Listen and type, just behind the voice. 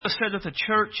Jesus said that the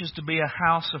church is to be a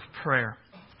house of prayer.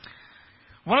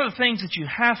 One of the things that you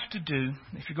have to do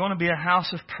if you're going to be a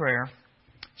house of prayer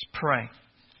is pray.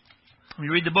 When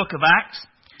you read the book of Acts,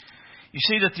 you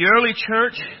see that the early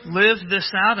church lived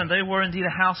this out, and they were indeed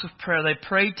a house of prayer. They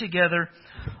prayed together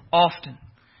often.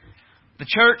 The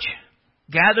church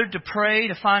gathered to pray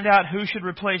to find out who should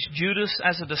replace Judas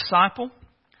as a disciple.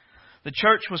 The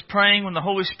church was praying when the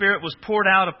Holy Spirit was poured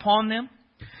out upon them.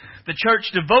 The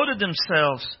church devoted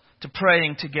themselves to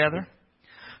praying together.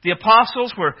 The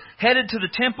apostles were headed to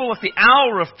the temple at the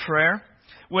hour of prayer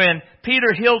when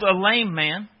Peter healed a lame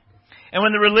man. And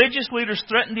when the religious leaders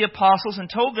threatened the apostles and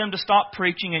told them to stop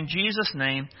preaching in Jesus'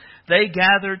 name, they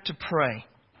gathered to pray.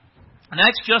 And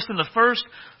that's just in the first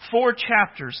 4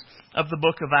 chapters of the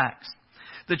book of Acts.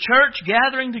 The church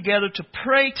gathering together to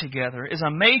pray together is a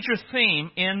major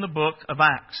theme in the book of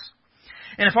Acts.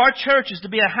 And if our church is to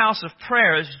be a house of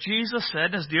prayer, as Jesus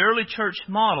said, as the early church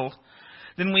modeled,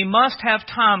 then we must have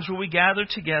times where we gather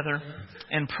together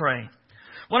and pray.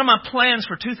 One of my plans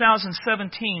for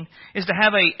 2017 is to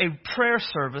have a prayer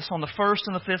service on the first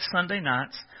and the fifth Sunday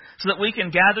nights so that we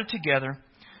can gather together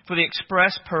for the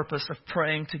express purpose of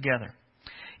praying together.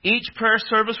 Each prayer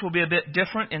service will be a bit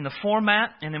different in the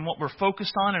format and in what we're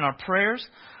focused on in our prayers,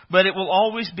 but it will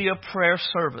always be a prayer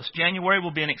service. January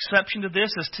will be an exception to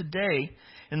this, as today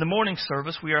in the morning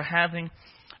service we are having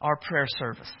our prayer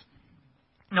service.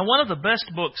 Now, one of the best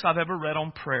books I've ever read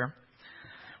on prayer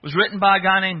was written by a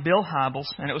guy named Bill Hybels,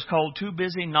 and it was called Too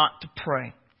Busy Not to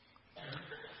Pray.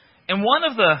 And one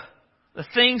of the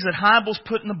things that Hybels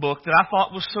put in the book that I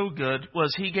thought was so good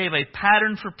was he gave a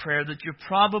pattern for prayer that you're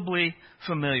probably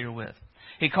familiar with.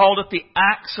 He called it the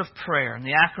Acts of Prayer, and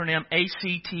the acronym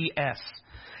ACTS.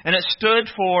 And it stood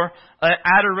for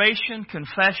adoration,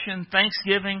 confession,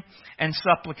 thanksgiving, and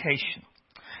supplication.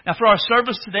 Now, for our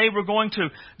service today, we're going to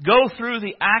go through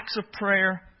the acts of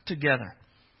prayer together.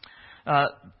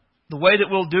 The way that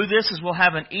we'll do this is we'll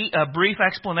have a brief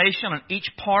explanation on each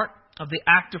part of the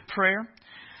act of prayer.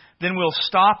 Then we'll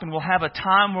stop and we'll have a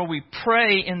time where we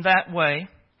pray in that way.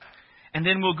 And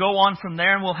then we'll go on from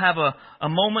there and we'll have a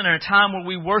moment and a time where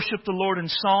we worship the Lord in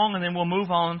song, and then we'll move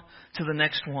on to the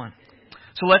next one.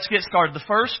 So let's get started. The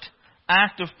first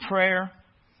act of prayer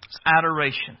is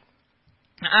adoration.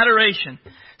 Now, adoration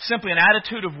is simply an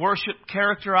attitude of worship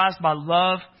characterized by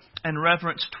love and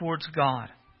reverence towards God.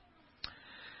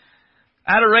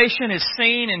 Adoration is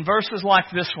seen in verses like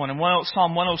this one in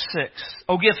Psalm 106.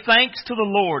 Oh, give thanks to the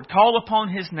Lord. Call upon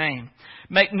His name.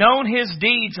 Make known His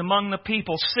deeds among the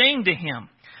people. Sing to Him.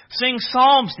 Sing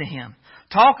psalms to Him.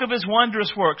 Talk of His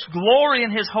wondrous works. Glory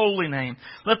in His holy name.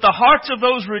 Let the hearts of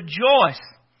those rejoice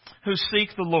who seek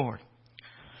the Lord.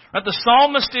 Right, the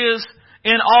psalmist is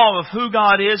in awe of who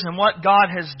God is and what God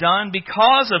has done.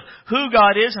 Because of who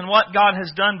God is and what God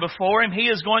has done before him, he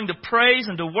is going to praise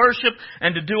and to worship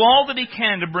and to do all that he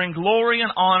can to bring glory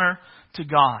and honor to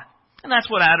God. And that's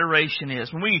what adoration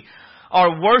is. When we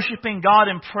are worshiping God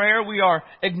in prayer, we are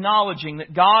acknowledging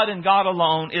that God and God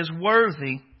alone is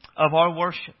worthy of our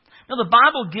worship. Now, the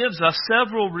Bible gives us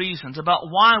several reasons about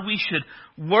why we should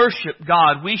worship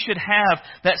God. We should have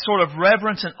that sort of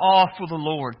reverence and awe for the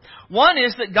Lord. One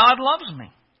is that God loves me.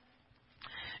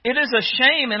 It is a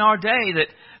shame in our day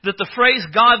that the phrase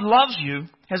God loves you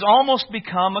has almost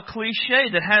become a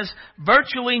cliche that has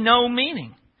virtually no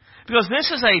meaning. Because this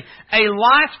is a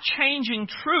life-changing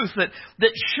truth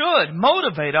that should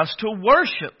motivate us to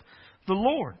worship the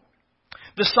Lord.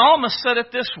 The psalmist said it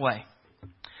this way.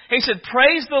 He said,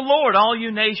 praise the Lord, all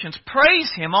you nations. Praise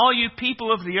Him, all you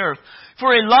people of the earth.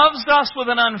 For He loves us with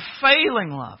an unfailing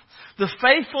love. The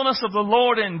faithfulness of the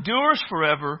Lord endures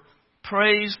forever.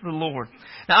 Praise the Lord.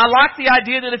 Now, I like the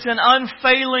idea that it's an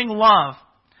unfailing love.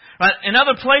 Right? In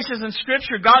other places in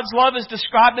Scripture, God's love is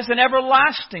described as an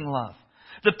everlasting love.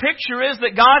 The picture is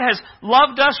that God has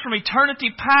loved us from eternity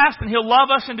past, and He'll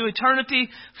love us into eternity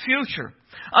future.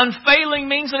 Unfailing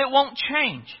means that it won't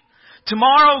change.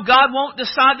 Tomorrow, God won't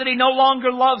decide that He no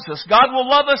longer loves us. God will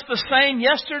love us the same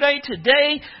yesterday,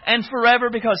 today, and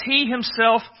forever because He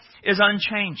Himself is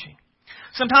unchanging.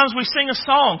 Sometimes we sing a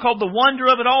song called The Wonder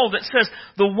of It All that says,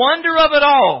 the wonder of it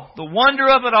all, the wonder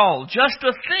of it all, just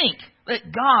to think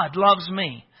that God loves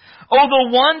me. Oh,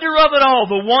 the wonder of it all,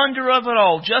 the wonder of it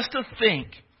all, just to think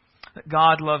that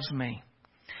God loves me.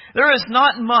 There is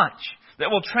not much that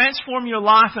will transform your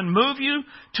life and move you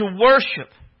to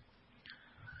worship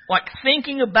like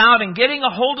thinking about and getting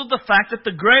a hold of the fact that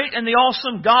the great and the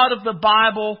awesome God of the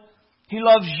Bible, He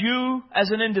loves you as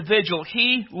an individual.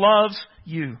 He loves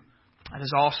you. That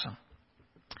is awesome.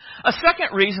 A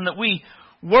second reason that we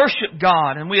worship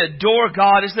God and we adore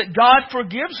God is that God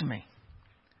forgives me.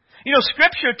 You know,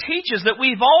 Scripture teaches that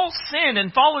we've all sinned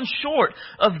and fallen short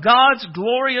of God's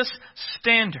glorious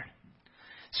standard.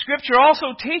 Scripture also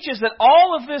teaches that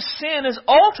all of this sin is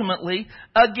ultimately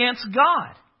against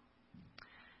God.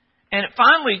 And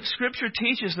finally, Scripture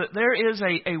teaches that there is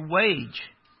a wage,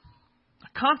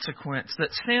 a consequence that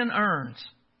sin earns,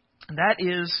 and that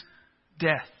is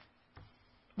death.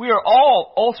 We are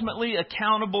all ultimately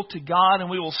accountable to God, and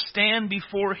we will stand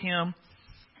before Him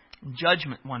in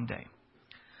judgment one day.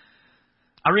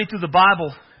 I read through the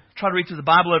Bible, try to read through the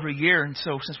Bible every year, and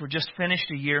so since we're just finished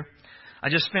a year, I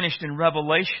just finished in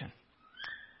Revelation.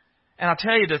 And I'll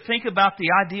tell you, to think about the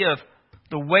idea of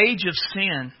the wage of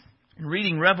sin and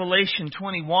reading Revelation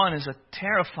 21 is a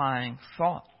terrifying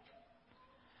thought.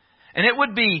 And it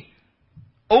would be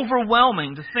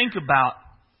overwhelming to think about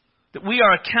that we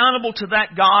are accountable to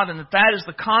that God and that is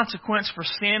the consequence for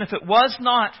sin if it was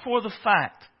not for the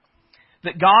fact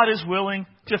that God is willing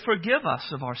to forgive us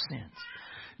of our sins.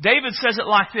 David says it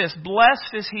like this: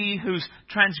 "Blessed is he whose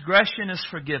transgression is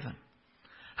forgiven,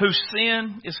 whose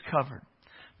sin is covered.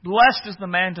 Blessed is the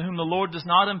man to whom the Lord does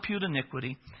not impute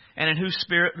iniquity, and in whose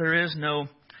spirit there is no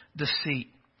deceit."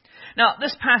 Now,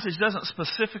 this passage doesn't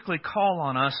specifically call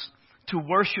on us to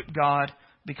worship God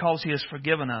because He has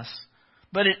forgiven us,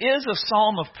 but it is a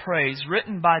psalm of praise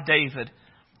written by David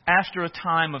after a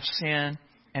time of sin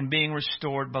and being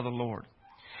restored by the Lord.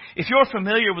 If you're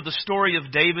familiar with the story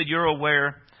of David, you're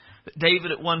aware that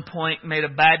David at one point made a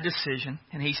bad decision,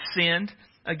 and he sinned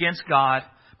against God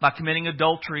by committing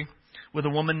adultery with a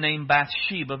woman named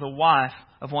Bathsheba, the wife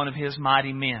of one of his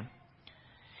mighty men.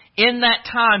 In that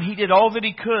time, he did all that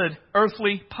he could,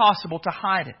 earthly possible, to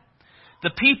hide it.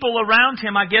 The people around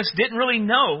him, I guess, didn't really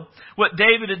know what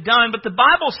David had done, but the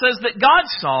Bible says that God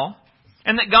saw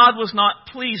and that God was not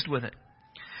pleased with it.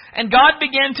 And God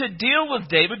began to deal with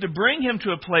David to bring him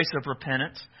to a place of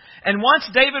repentance. And once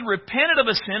David repented of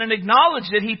his sin and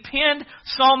acknowledged it, he penned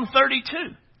Psalm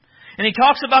 32. And he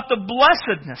talks about the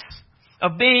blessedness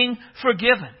of being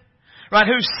forgiven, right?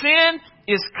 Whose sin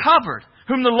is covered,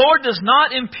 whom the Lord does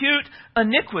not impute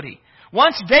iniquity.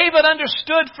 Once David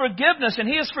understood forgiveness and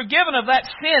he is forgiven of that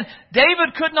sin,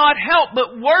 David could not help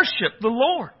but worship the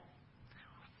Lord.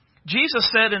 Jesus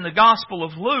said in the Gospel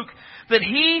of Luke that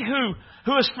he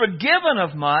who is forgiven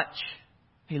of much,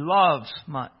 he loves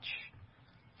much.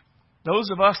 Those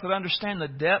of us that understand the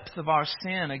depth of our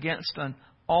sin against an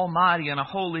almighty and a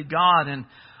holy God and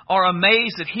are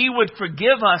amazed that He would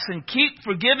forgive us and keep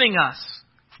forgiving us,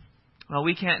 well,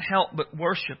 we can't help but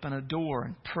worship and adore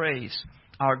and praise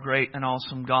our great and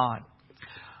awesome God.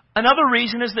 Another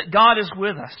reason is that God is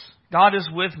with us. God is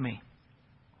with me.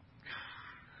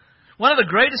 One of the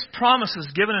greatest promises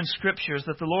given in Scripture is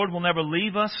that the Lord will never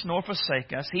leave us nor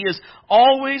forsake us. He is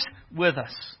always with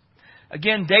us.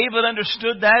 Again, David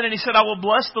understood that and he said, "I will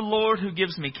bless the Lord who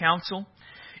gives me counsel.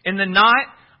 In the night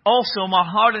also my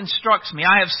heart instructs me.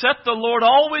 I have set the Lord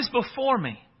always before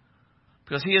me.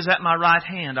 Because He is at my right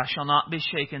hand, I shall not be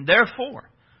shaken. Therefore,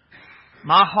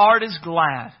 my heart is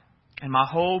glad and my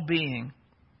whole being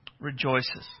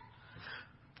rejoices."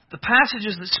 The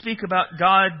passages that speak about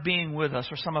God being with us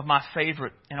are some of my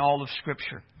favorite in all of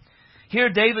Scripture. Here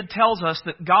David tells us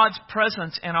that God's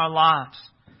presence in our lives,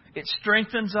 it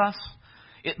strengthens us,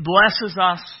 it blesses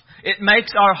us, it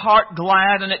makes our heart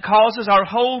glad, and it causes our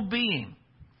whole being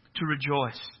to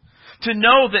rejoice. To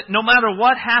know that no matter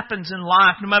what happens in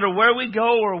life, no matter where we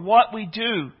go or what we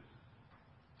do,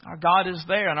 our God is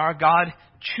there and our God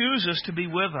chooses to be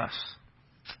with us.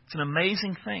 It's an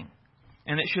amazing thing.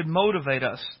 And it should motivate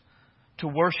us to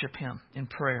worship Him in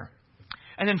prayer.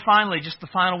 And then finally, just the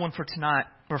final one for tonight,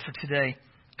 or for today,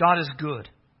 God is good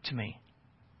to me.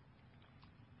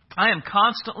 I am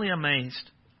constantly amazed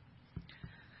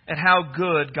at how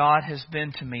good God has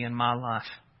been to me in my life.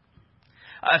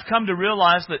 I've come to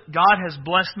realize that God has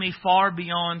blessed me far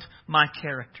beyond my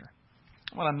character.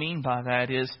 What I mean by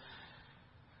that is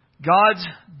God's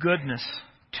goodness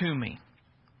to me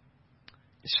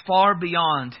is far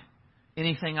beyond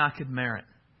anything I could merit.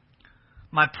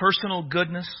 My personal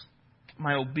goodness,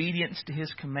 my obedience to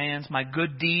His commands, my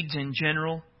good deeds in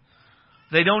general,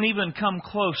 they don't even come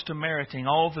close to meriting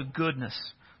all the goodness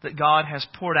that God has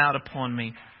poured out upon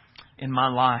me in my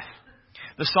life.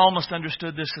 The psalmist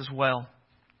understood this as well.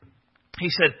 He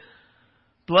said,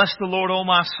 "Bless the Lord, O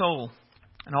my soul,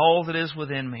 and all that is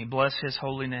within me. Bless His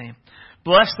holy name.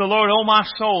 Bless the Lord, O my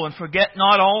soul, and forget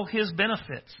not all His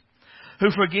benefits, who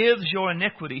forgives your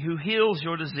iniquity, who heals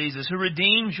your diseases, who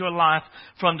redeems your life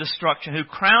from destruction, who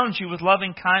crowns you with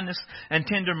loving kindness and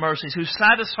tender mercies, who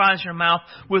satisfies your mouth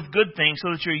with good things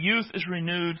so that your youth is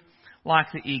renewed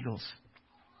like the eagles."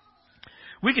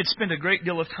 We could spend a great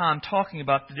deal of time talking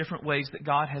about the different ways that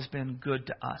God has been good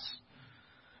to us.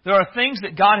 There are things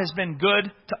that God has been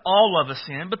good to all of us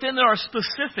in, but then there are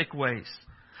specific ways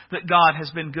that God has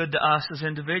been good to us as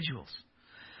individuals.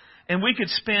 And we could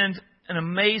spend an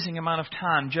amazing amount of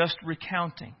time just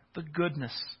recounting the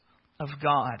goodness of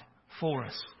God for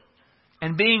us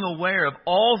and being aware of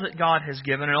all that God has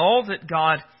given and all that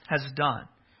God has done.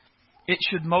 It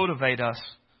should motivate us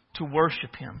to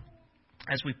worship Him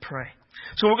as we pray.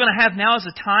 So what we're going to have now is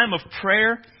a time of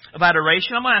prayer, of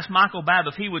adoration. I'm going to ask Michael Babb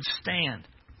if he would stand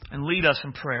and lead us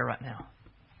in prayer right now.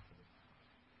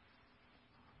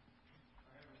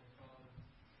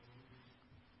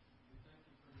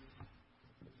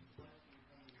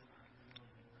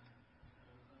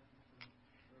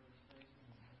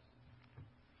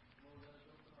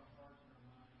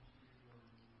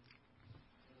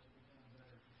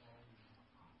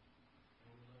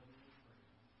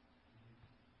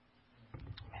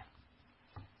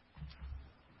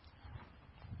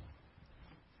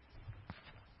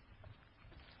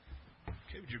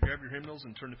 Okay, would you grab your hymnals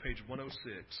and turn to page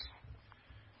 106?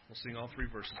 We'll sing all three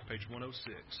verses, page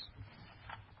 106.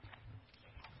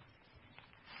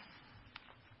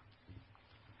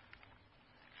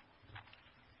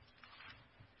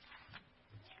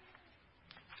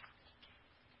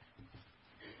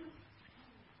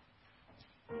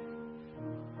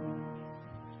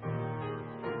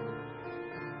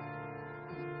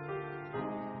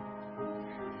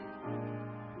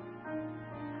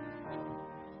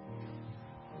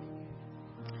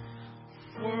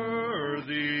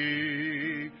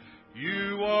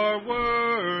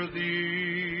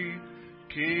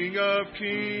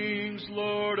 Kings,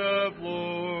 Lord of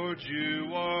lords,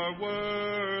 you are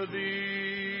worthy,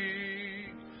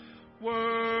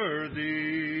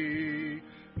 worthy,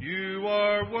 you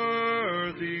are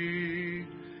worthy.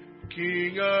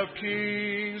 King of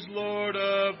kings, Lord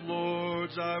of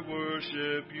lords, I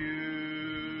worship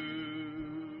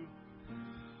you.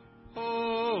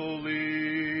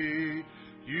 Holy,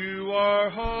 you are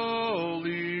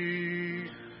holy,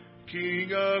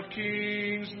 King of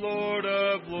kings, Lord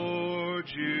of lords,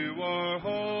 you are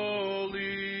holy.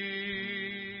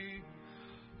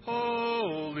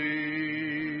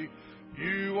 Holy,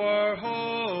 you are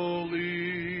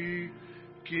holy.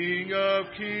 King of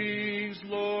kings,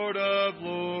 Lord of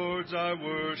lords, I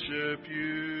worship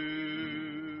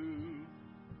you.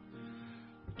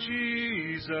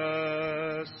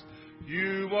 Jesus,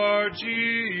 you are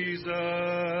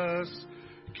Jesus.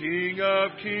 King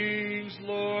of kings,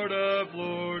 Lord of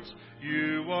lords,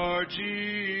 you are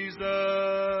Jesus.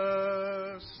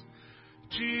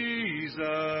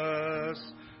 Jesus,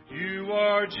 you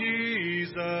are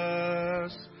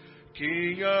Jesus.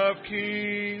 King of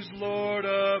kings, Lord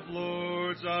of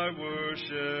lords, I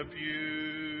worship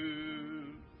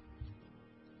you.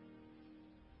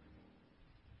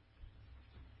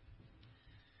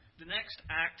 The next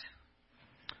act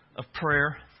of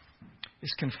prayer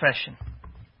is confession.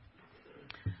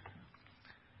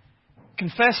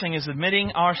 Confessing is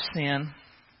admitting our sin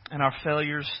and our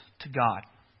failures to God.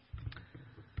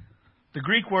 The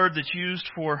Greek word that's used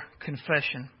for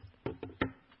confession,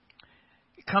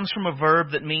 it comes from a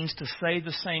verb that means to say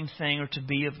the same thing or to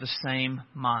be of the same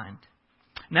mind.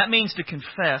 And that means to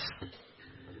confess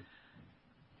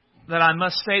that I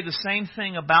must say the same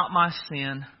thing about my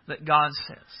sin that God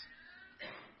says.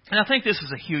 And I think this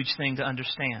is a huge thing to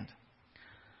understand.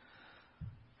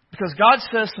 Because God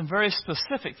says some very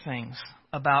specific things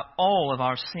about all of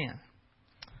our sin.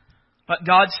 But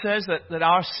God says that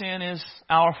our sin is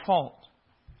our fault.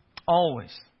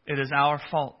 Always. It is our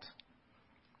fault.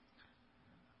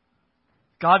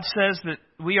 God says that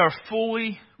we are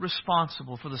fully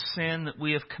responsible for the sin that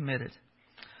we have committed.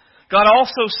 God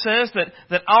also says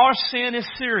that our sin is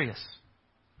serious.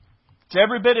 It's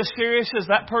every bit as serious as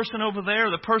that person over there,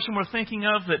 the person we're thinking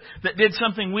of that did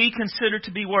something we consider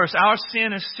to be worse. Our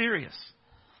sin is serious.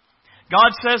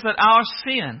 God says that our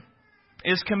sin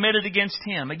is committed against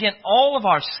Him. Again, all of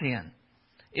our sin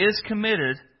is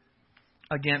committed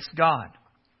against God.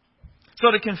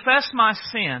 So to confess my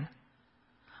sin,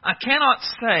 I cannot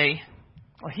say,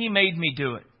 well, He made me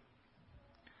do it.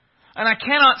 And I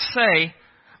cannot say,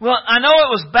 well, I know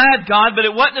it was bad, God, but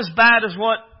it wasn't as bad as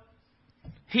what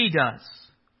He does.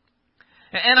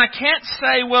 And I can't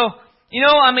say, well,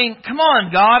 come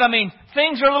on, God.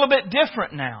 Things are a little bit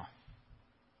different now.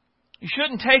 You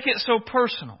shouldn't take it so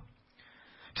personal.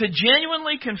 To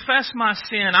genuinely confess my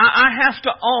sin, I have to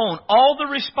own all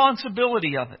the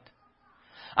responsibility of it.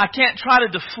 I can't try to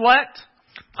deflect.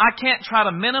 I can't try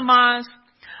to minimize.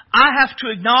 I have to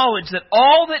acknowledge that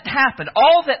all that happened,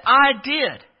 all that I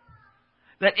did,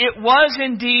 that it was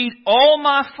indeed all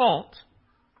my fault,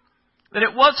 that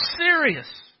it was serious,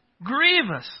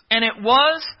 grievous, and it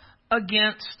was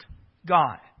against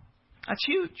God. That's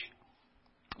huge.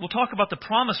 We'll talk about the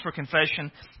promise for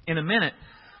confession in a minute,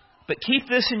 but keep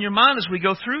this in your mind as we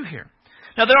go through here.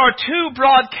 Now, there are two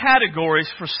broad categories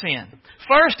for sin.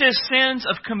 First is sins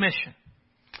of commission.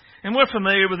 And we're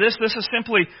familiar with this. This is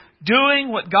simply doing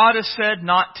what God has said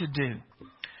not to do.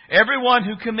 Everyone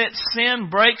who commits sin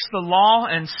breaks the law,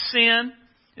 and sin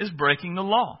is breaking the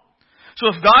law. So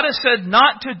if God has said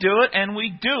not to do it and we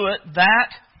do it, that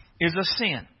is a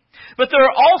sin. But there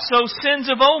are also sins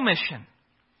of omission.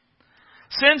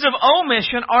 Sins of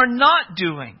omission are not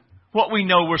doing what we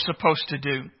know we're supposed to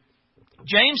do.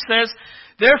 James says,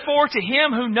 therefore to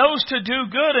him who knows to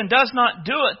do good and does not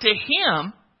do it, to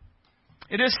him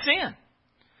it is sin.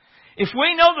 If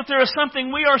we know that there is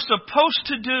something we are supposed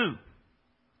to do,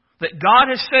 that God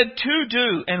has said to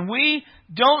do, and we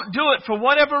don't do it for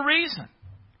whatever reason,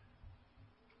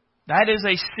 that is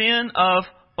a sin of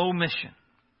omission.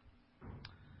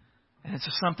 And it's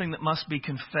something that must be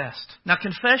confessed. Now,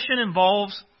 confession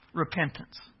involves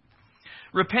repentance.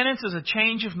 Repentance is a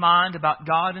change of mind about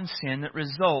God and sin that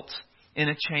results in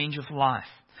a change of life.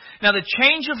 Now, the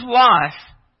change of life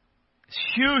is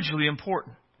hugely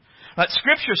important. But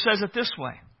Scripture says it this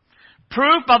way.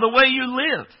 Prove by the way you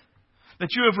live that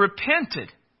you have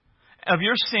repented of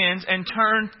your sins and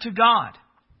turned to God.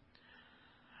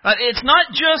 It's not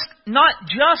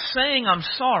just saying I'm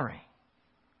sorry.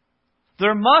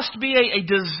 There must be a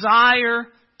desire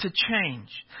to change.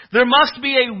 There must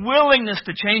be a willingness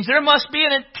to change. There must be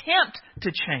an attempt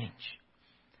to change.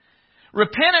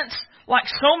 Repentance, like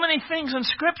so many things in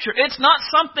Scripture, it's not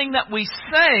something that we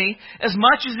say as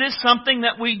much as it's something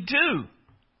that we do.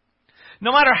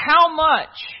 No matter how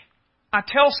much I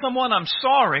tell someone I'm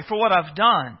sorry for what I've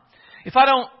done, if I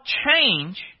don't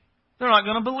change, they're not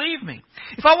going to believe me.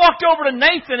 If I walked over to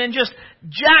Nathan and just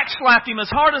jack-slapped him as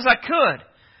hard as I could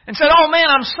and said, oh man,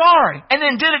 I'm sorry, and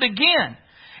then did it again,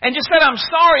 and just said I'm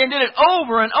sorry and did it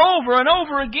over and over and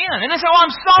over again, and they said, oh,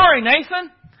 I'm sorry, Nathan.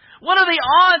 What are the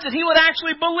odds that he would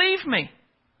actually believe me?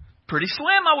 Pretty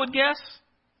slim, I would guess.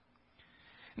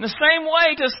 In the same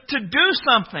way, to do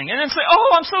something and then say, oh,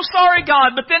 I'm so sorry,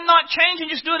 God, but then not change and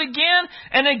just do it again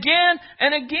and again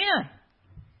and again.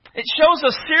 It shows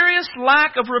a serious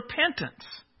lack of repentance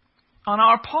on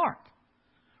our part.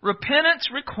 Repentance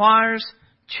requires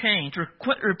change.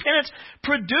 Repentance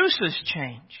produces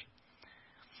change.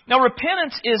 Now,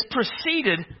 repentance is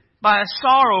preceded by a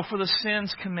sorrow for the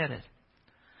sins committed.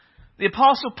 The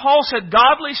Apostle Paul said,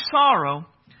 godly sorrow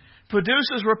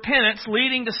produces repentance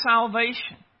leading to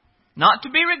salvation. Not to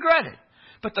be regretted,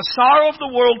 but the sorrow of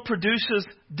the world produces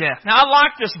death. Now, I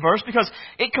like this verse because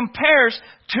it compares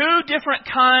two different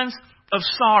kinds of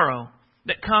sorrow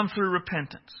that come through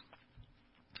repentance.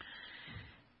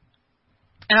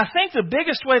 And I think the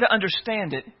biggest way to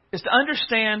understand it is to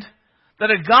understand that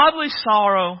a godly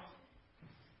sorrow,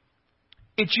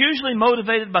 it's usually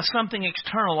motivated by something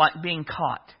external like being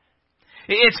caught.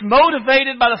 It's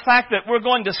motivated by the fact that we're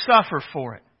going to suffer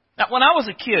for it. Now, when I was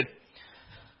a kid,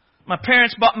 my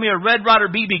parents bought me a Red Ryder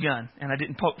BB gun, and I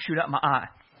didn't shoot out my eye.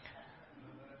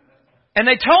 And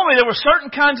they told me there were certain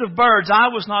kinds of birds I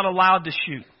was not allowed to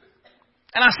shoot.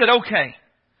 And I said, okay.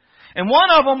 And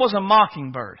one of them was a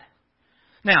mockingbird.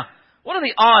 Now, what are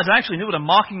the odds I actually knew what a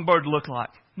mockingbird looked like?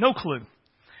 No clue.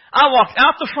 I walked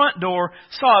out the front door,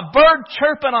 saw a bird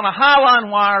chirping on a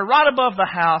highline wire right above the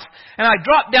house, and I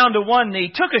dropped down to one knee,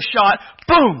 took a shot,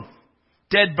 boom,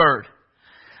 dead bird.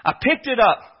 I picked it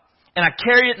up, and I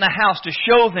carried it in the house to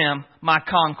show them my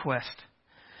conquest.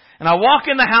 And I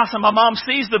walk in the house, and my mom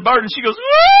sees the bird, and she goes,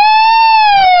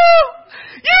 "Woo!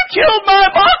 You killed my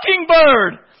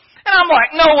mockingbird!" And I'm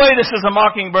like, no way this is a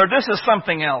mockingbird. This is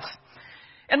something else.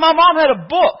 And my mom had a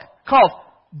book called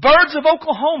Birds of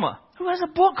Oklahoma. Who has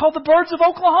a book called The Birds of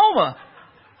Oklahoma?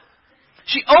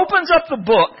 She opens up the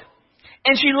book,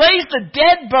 and she lays the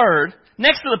dead bird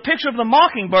next to the picture of the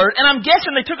mockingbird, and I'm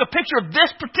guessing they took a picture of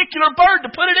this particular bird to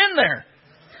put it in there.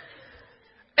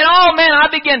 And oh man, I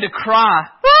began to cry.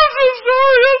 I'm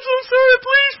so sorry,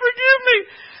 please forgive me.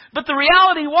 But the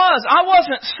reality was, I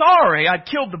wasn't sorry I'd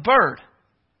killed the bird.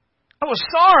 I was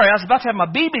sorry I was about to have my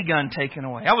BB gun taken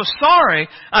away. I was sorry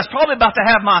I was probably about to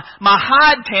have my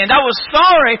hide tanned. I was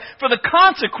sorry for the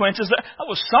consequences. I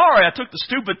was sorry I took the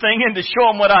stupid thing in to show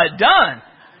them what I had done.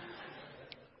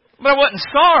 But I wasn't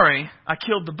sorry I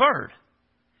killed the bird.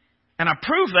 And I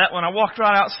proved that when I walked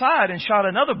right outside and shot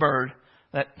another bird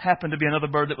that happened to be another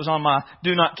bird that was on my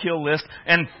do not kill list.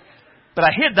 But I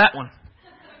hid that one.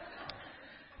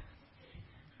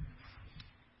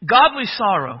 Godly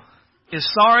sorrow is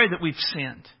sorry that we've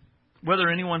sinned, whether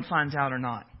anyone finds out or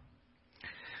not.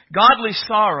 Godly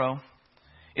sorrow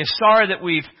is sorry that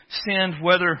we've sinned,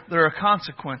 whether there are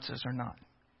consequences or not.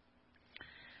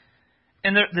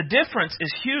 And the difference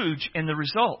is huge in the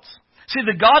results. See,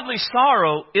 the godly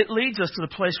sorrow, it leads us to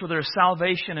the place where there is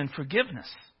salvation and forgiveness.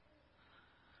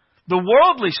 The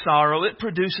worldly sorrow, it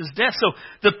produces death. So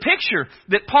the picture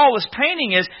that Paul was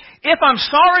painting is, if I'm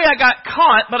sorry I got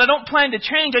caught, but I don't plan to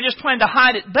change, I just plan to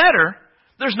hide it better,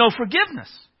 there's no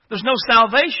forgiveness. There's no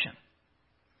salvation.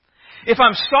 If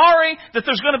I'm sorry that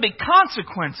there's going to be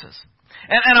consequences,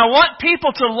 and I want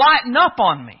people to lighten up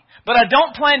on me, but I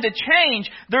don't plan to change,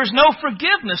 there's no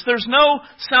forgiveness. There's no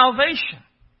salvation.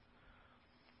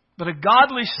 But a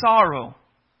godly sorrow,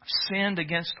 I've sinned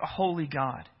against a holy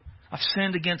God. I've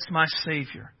sinned against my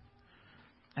Savior.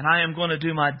 And I am going to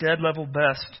do my dead level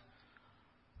best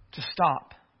to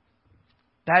stop.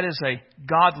 That is a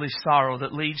godly sorrow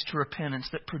that leads to repentance,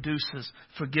 that produces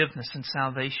forgiveness and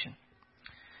salvation.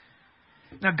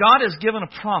 Now, God has given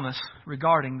a promise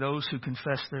regarding those who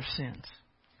confess their sins.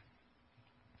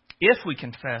 If we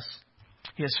confess,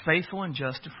 He is faithful and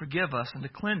just to forgive us and to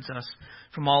cleanse us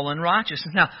from all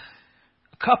unrighteousness. Now,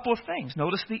 a couple of things.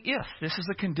 Notice the if. This is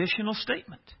a conditional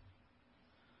statement.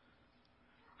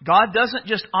 God doesn't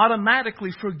just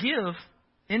automatically forgive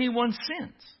anyone's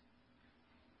sins.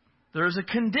 There is a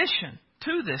condition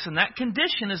to this, and that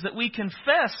condition is that we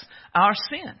confess our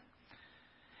sin.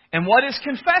 And what is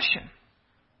confession?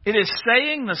 It is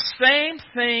saying the same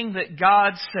thing that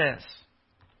God says.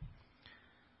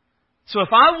 So if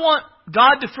I want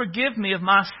God to forgive me of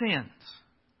my sins,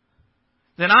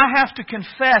 then I have to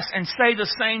confess and say the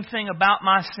same thing about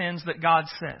my sins that God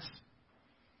says.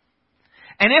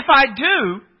 And if I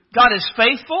do, God is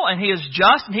faithful and He is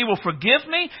just and He will forgive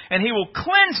me and He will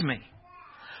cleanse me.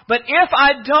 But if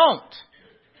I don't,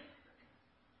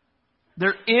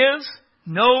 there is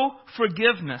no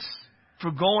forgiveness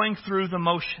for going through the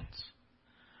motions.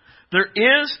 There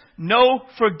is no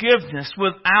forgiveness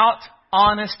without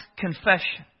honest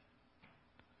confession.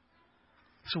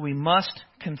 So we must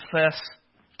confess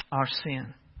our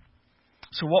sin.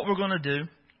 So what we're going to do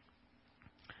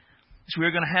is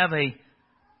we're going to have a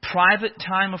private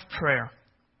time of prayer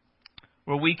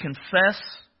where we confess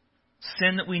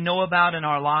sin that we know about in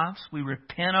our lives. We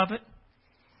repent of it.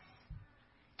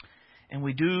 And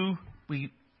we do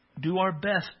our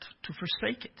best to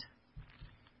forsake it.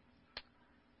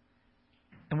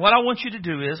 And what I want you to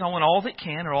do is, I want all that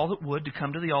can or all that would to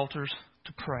come to the altars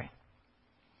to pray.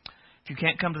 If you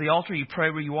can't come to the altar, you pray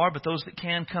where you are. But those that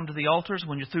can, come to the altars.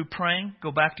 When you're through praying,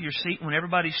 go back to your seat. When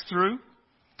everybody's through,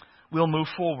 we'll move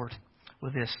forward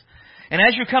with this. And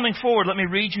as you're coming forward, let me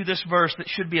read you this verse that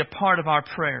should be a part of our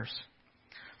prayers.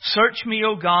 Search me,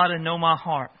 O God, and know my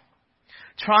heart.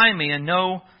 Try me and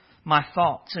know my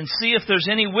thoughts. And see if there's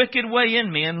any wicked way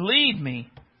in me, and lead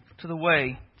me to the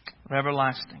way of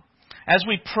everlasting. As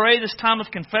we pray this time of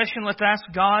confession, let's ask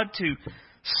God to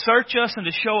search us and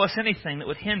to show us anything that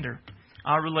would hinder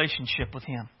our relationship with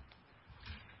Him.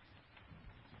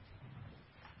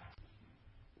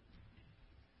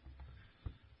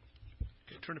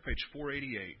 Okay, turn to page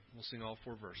 488. We'll sing all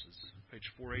four verses.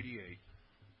 Page 488.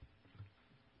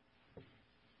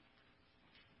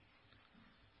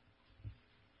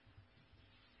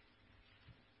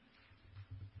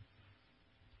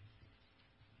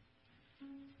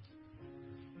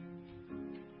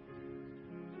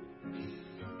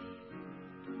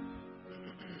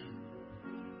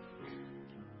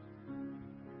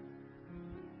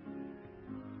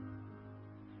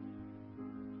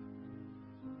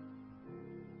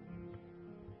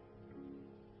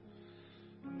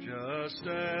 Just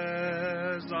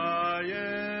as I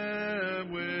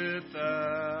am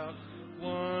without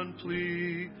one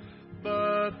plea,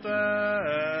 but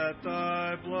that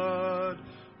Thy blood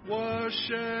was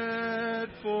shed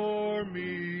for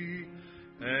me,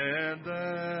 and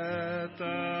that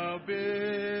Thou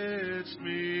bidst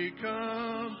me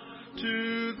come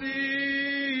to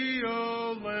Thee,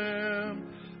 O Lamb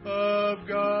of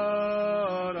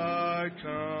God, I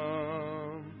come.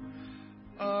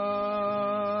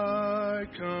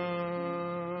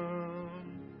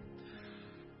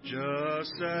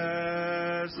 Just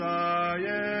as I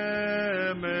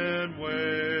am, and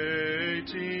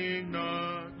waiting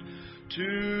not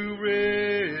to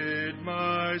rid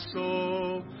my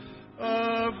soul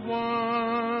of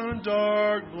one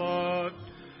dark blot,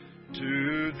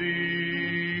 to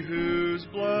Thee whose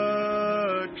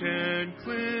blood can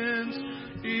cleanse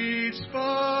each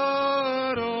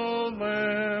spot, O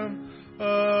Lamb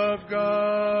of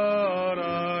God,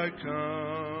 I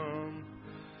come.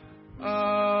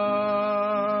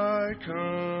 I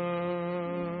come.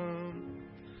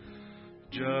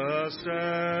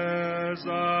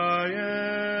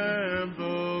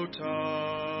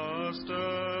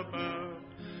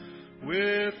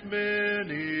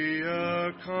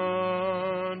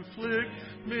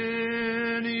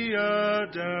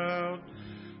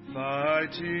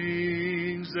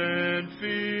 fightings and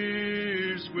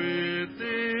fears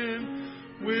within,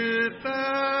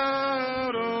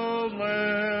 without, O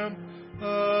Lamb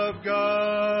of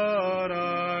God,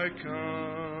 I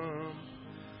come.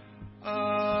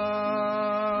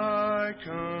 I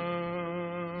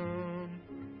come.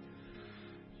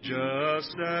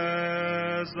 Just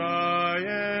as I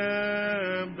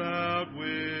am, thou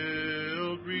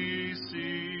wilt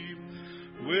receive,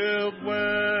 wilt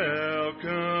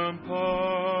welcome,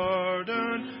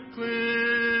 pardon,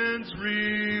 cleanse,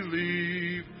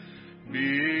 relieve,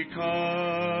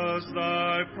 because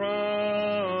thy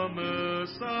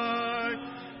promise I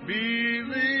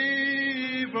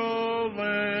believe, O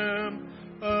Lamb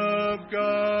of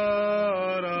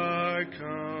God, I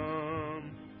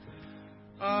come.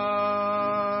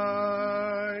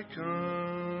 I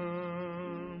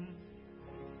come.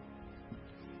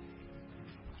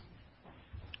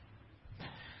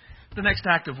 The next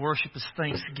act of worship is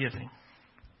thanksgiving.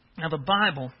 Now, the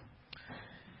Bible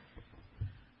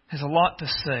has a lot to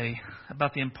say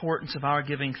about the importance of our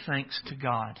giving thanks to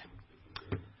God.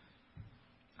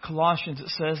 Colossians, it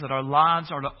says that our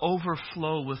lives are to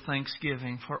overflow with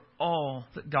thanksgiving for all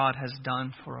that God has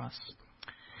done for us.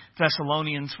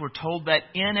 Thessalonians, we're told that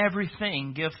in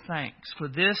everything give thanks, for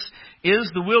this is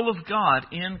the will of God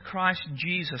in Christ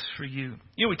Jesus for you.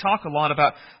 You know, we talk a lot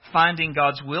about finding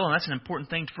God's will, and that's an important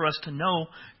thing for us to know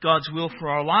God's will for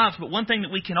our lives. But one thing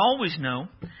that we can always know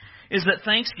is that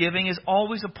thanksgiving is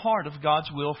always a part of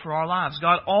God's will for our lives.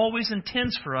 God always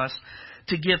intends for us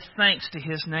to give thanks to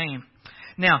His name.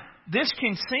 Now, this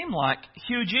can seem like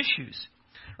huge issues.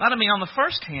 Right? I mean, on the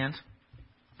first hand,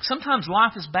 sometimes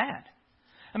life is bad.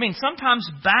 I mean,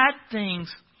 sometimes bad things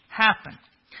happen.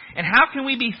 And how can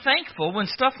we be thankful when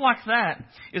stuff like that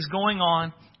is going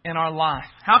on in our life?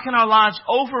 How can our lives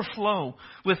overflow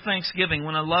with thanksgiving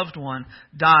when a loved one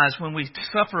dies, when we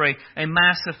suffer a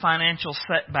massive financial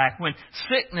setback, when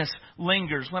sickness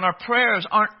lingers, when our prayers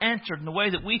aren't answered in the way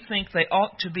that we think they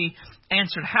ought to be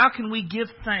answered? How can we give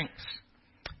thanks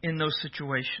in those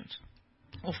situations?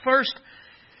 Well, first,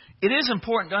 it is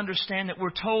important to understand that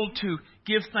we're told to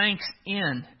give thanks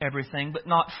in everything, but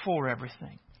not for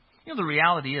everything. You know, the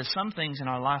reality is some things in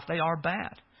our life, they are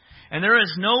bad. And there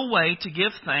is no way to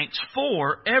give thanks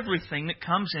for everything that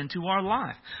comes into our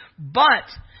life. But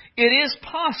it is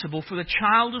possible for the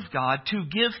child of God to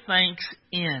give thanks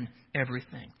in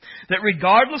everything. That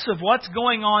regardless of what's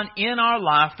going on in our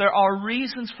life, there are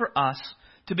reasons for us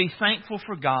to be thankful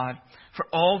for God for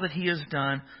all that He has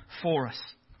done for us.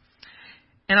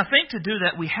 And I think to do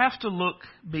that, we have to look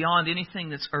beyond anything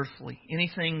that's earthly,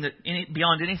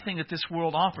 beyond anything that this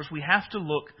world offers. We have to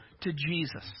look to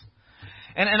Jesus.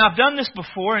 And I've done this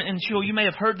before, and you may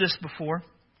have heard this before.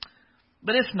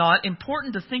 But if not,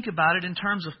 important to think about it in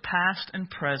terms of past and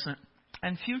present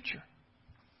and future.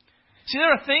 See,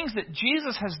 there are things that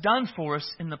Jesus has done for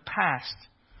us in the past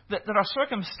that our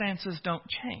circumstances don't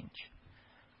change.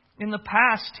 In the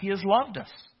past, He has loved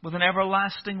us with an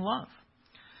everlasting love.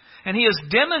 And He has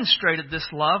demonstrated this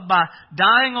love by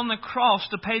dying on the cross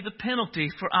to pay the penalty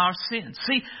for our sins.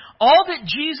 See, all that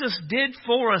Jesus did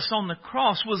for us on the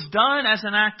cross was done as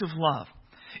an act of love.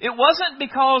 It wasn't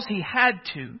because He had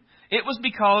to. It was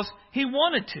because He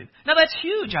wanted to. Now that's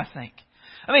huge, I think.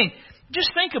 I mean,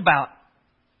 just think about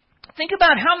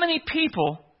how many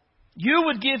people you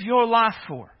would give your life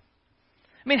for.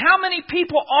 I mean, how many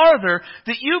people are there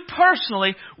that you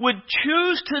personally would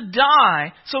choose to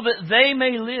die so that they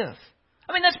may live?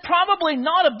 I mean, that's probably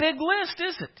not a big list,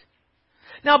 is it?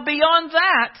 Now, beyond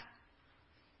that,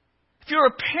 if you're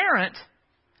a parent,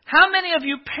 how many of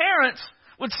you parents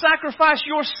would sacrifice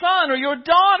your son or your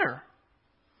daughter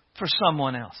for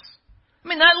someone else? I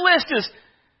mean, that list is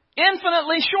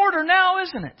infinitely shorter now,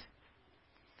 isn't it?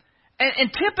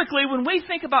 And typically, when we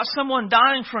think about someone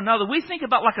dying for another, we think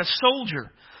about like a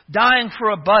soldier dying for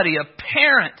a buddy, a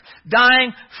parent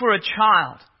dying for a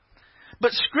child.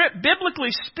 But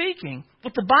biblically speaking,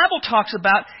 what the Bible talks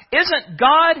about isn't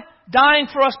God dying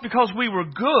for us because we were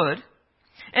good,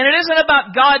 and it isn't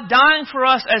about God dying for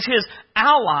us as His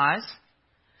allies.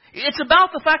 It's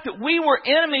about the fact that we were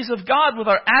enemies of God with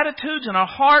our attitudes and our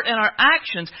heart and our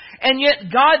actions, and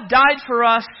yet God died for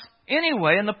us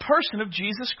anyway in the person of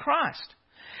Jesus Christ.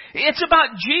 It's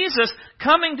about Jesus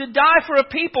coming to die for a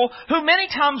people who many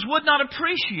times would not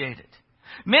appreciate it.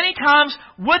 Many times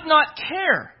would not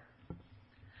care.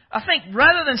 I think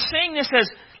rather than seeing this as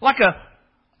like a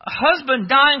husband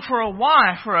dying for a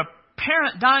wife or a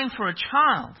parent dying for a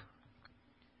child,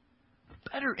 a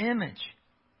better image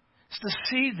is to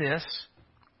see this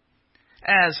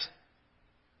as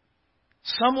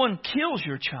someone kills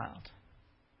your child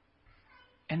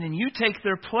and then you take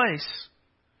their place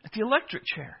at the electric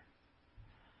chair.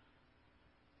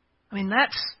 I mean,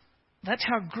 that's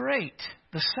how great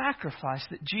the sacrifice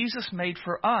that Jesus made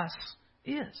for us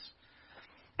is.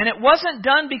 And it wasn't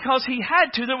done because He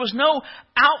had to. There was no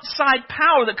outside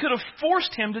power that could have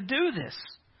forced Him to do this.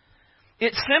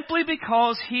 It's simply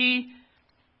because He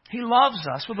loves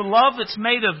us with a love that's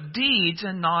made of deeds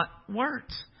and not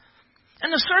words.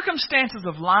 And the circumstances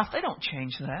of life, they don't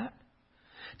change that.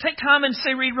 Take time and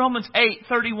read Romans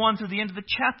 8:31 through the end of the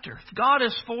chapter. If God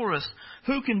is for us,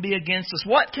 who can be against us?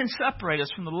 What can separate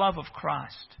us from the love of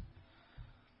Christ?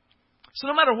 So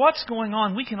no matter what's going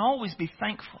on, we can always be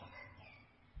thankful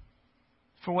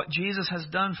for what Jesus has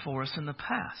done for us in the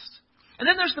past. And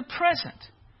then there's the present.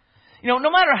 No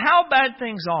matter how bad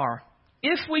things are,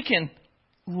 if we can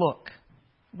look,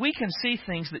 we can see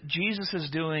things that Jesus is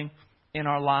doing in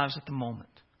our lives at the moment.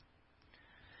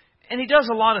 And He does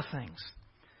a lot of things.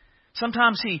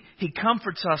 Sometimes He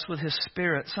comforts us with His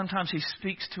Spirit. Sometimes He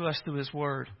speaks to us through His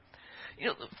Word. 2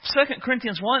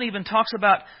 Corinthians 1 even talks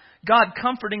about God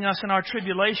comforting us in our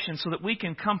tribulation so that we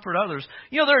can comfort others.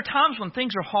 There are times when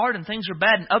things are hard and things are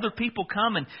bad and other people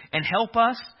come and help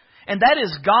us. And that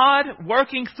is God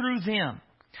working through them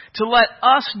to let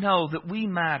us know that we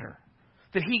matter,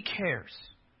 that He cares.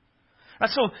 Right,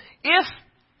 so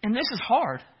and this is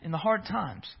hard in the hard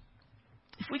times,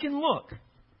 if we can look,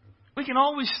 we can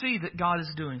always see that God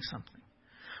is doing something.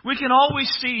 We can always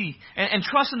see and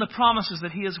trust in the promises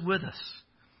that He is with us,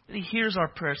 that He hears our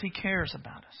prayers, He cares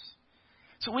about us.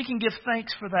 So we can give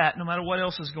thanks for that no matter what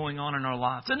else is going on in our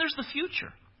lives. And there's the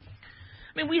future.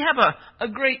 I mean, we have a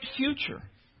great future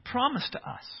promised to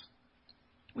us.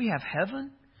 We have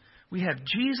heaven. We have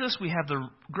Jesus. We have the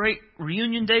great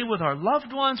reunion day with our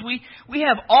loved ones. We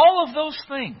have all of those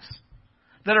things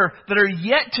that are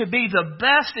yet to be. The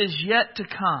best is yet to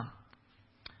come.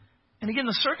 And again,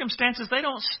 the circumstances, they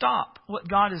don't stop what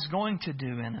God is going to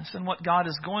do in us and what God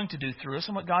is going to do through us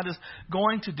and what God is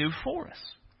going to do for us.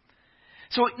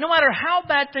 So no matter how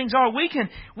bad things are, we can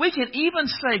even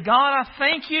say, God, I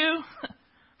thank You.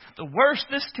 The worst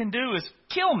this can do is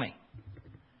kill me.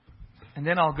 And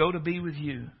then I'll go to be with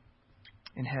You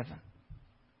in heaven.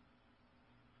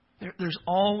 There's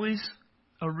always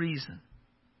a reason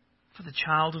for the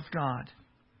child of God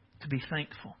to be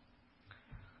thankful.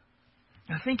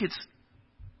 I think it's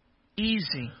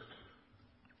easy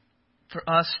for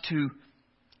us to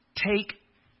take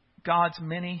God's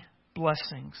many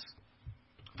blessings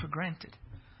for granted.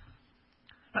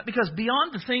 Because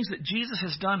beyond the things that Jesus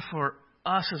has done for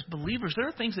us as believers, there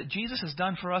are things that Jesus has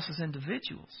done for us as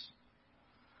individuals.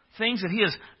 Things that He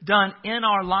has done in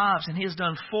our lives and He has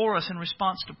done for us in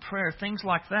response to prayer. Things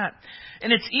like that.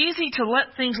 And it's easy to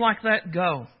let things like that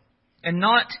go and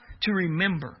not to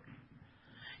remember.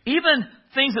 Even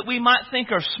things that we might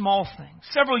think are small things.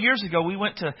 Several years ago, we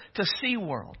went to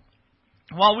SeaWorld.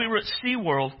 While we were at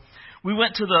SeaWorld, we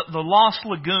went to the Lost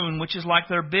Lagoon, which is like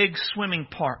their big swimming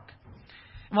park.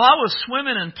 And while I was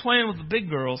swimming and playing with the big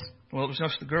girls, well, it was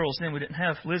just the girls then, we didn't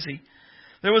have Lizzie,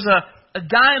 there was a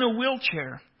guy in a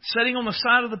wheelchair sitting on the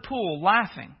side of the pool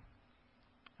laughing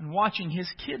and watching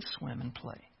his kids swim and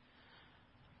play.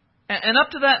 And up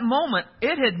to that moment,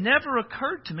 it had never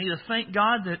occurred to me to thank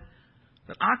God that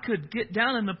I could get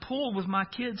down in the pool with my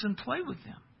kids and play with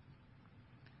them.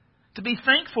 To be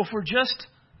thankful for just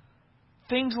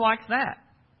things like that.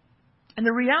 And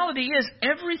the reality is,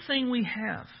 everything we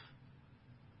have,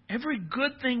 every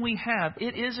good thing we have,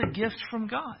 it is a gift from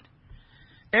God.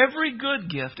 Every good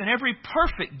gift and every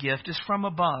perfect gift is from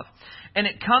above. And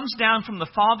it comes down from the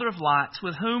Father of lights,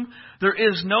 with whom there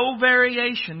is no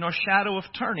variation nor shadow of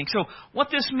turning. So what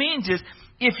this means is,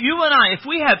 if you and I, if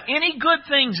we have any good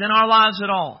things in our lives at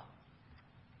all,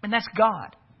 and that's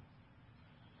God.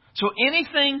 So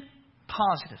anything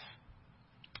positive,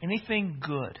 anything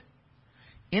good,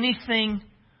 anything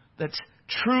that's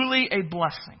truly a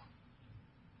blessing,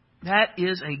 that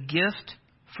is a gift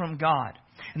from God.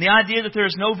 And the idea that there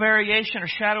is no variation or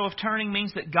shadow of turning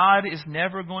means that God is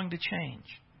never going to change.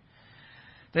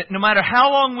 That no matter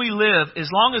how long we live, as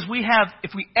long as we have,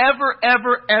 if we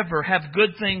ever have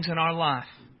good things in our life,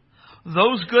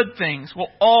 those good things will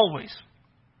always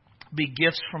be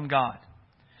gifts from God.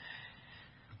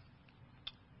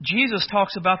 Jesus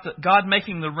talks about God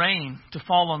making the rain to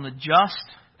fall on the just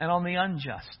and on the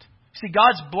unjust. See,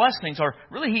 God's blessings are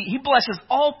really, He blesses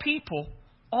all people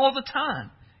all the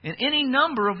time in any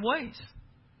number of ways.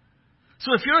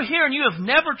 So if you're here and you have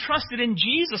never trusted in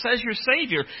Jesus as your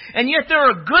Savior, and yet there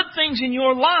are good things in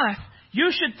your life,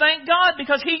 you should thank God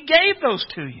because He gave those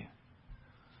to you.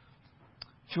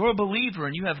 If you're a believer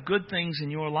and you have good things in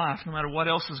your life, no matter what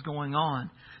else is going on,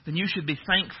 then you should be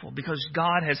thankful because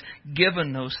God has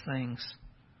given those things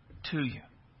to you.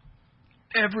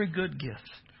 Every good gift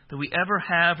that we ever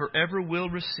have or ever will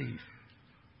receive,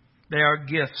 they are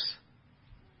gifts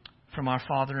from our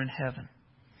Father in heaven.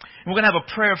 And we're going to have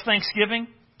a prayer of thanksgiving.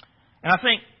 And I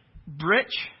think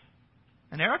Britch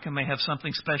and Erica may have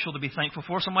something special to be thankful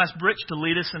for. So I'm going to ask Britch to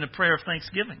lead us in a prayer of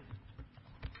thanksgiving.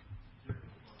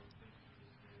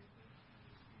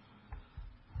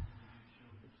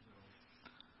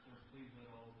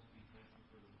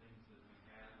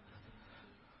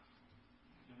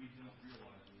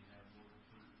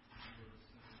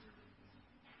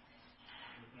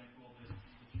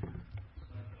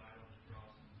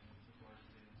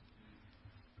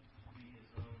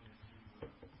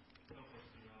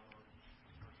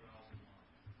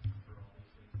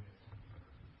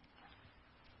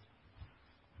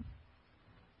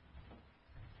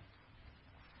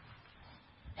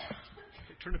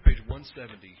 Turn to page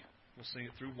 170. We'll sing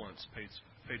it through once. Page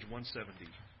 170.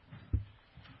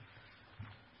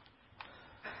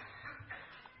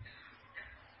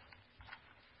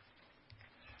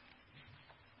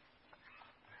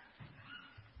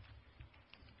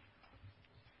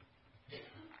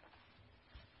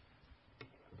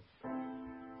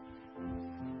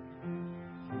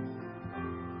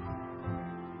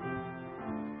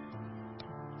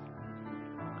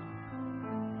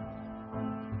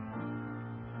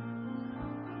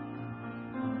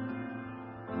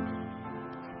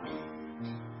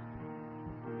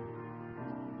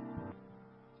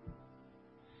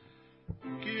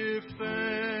 Give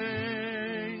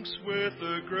thanks with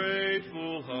a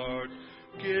grateful heart.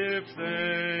 Give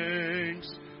thanks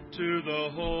to the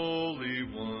Holy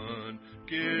One.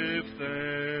 Give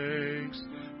thanks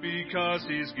because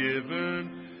He's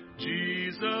given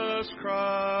Jesus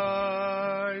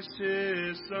Christ,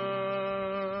 His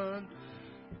Son.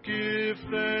 Give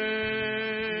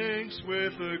thanks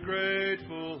with a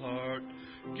grateful heart.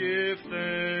 Give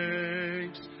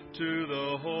thanks to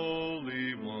the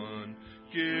Holy One.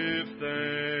 Give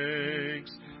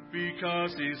thanks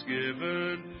because He's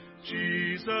given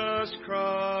Jesus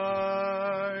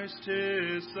Christ,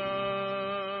 His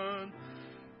Son.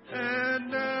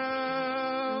 And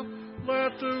now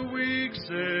let the weak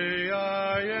say,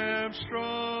 I am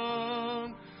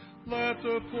strong. Let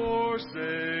the poor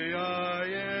say, I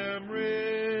am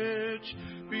rich,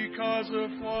 because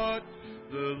of what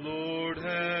the Lord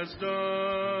has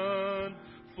done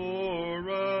for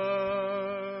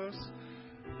us.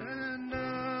 And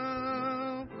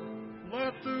now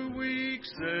let the weak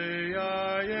say,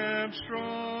 I am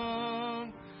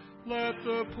strong. Let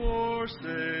the poor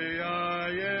say, I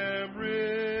am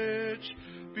rich,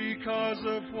 because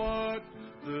of what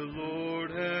the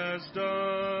Lord has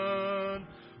done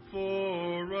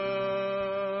for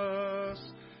us.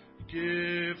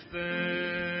 Give thanks.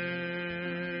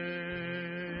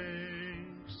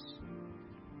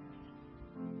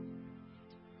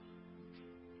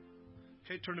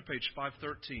 Okay, turn to page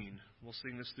 513. We'll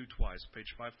sing this through twice.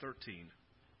 Page 513.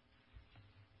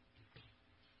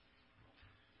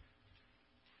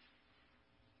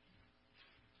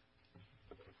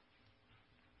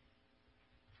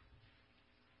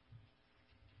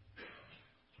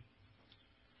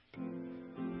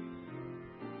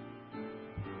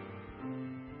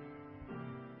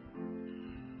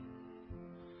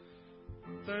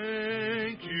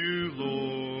 Thank you,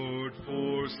 Lord,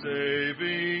 for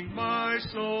saving my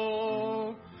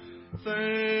soul.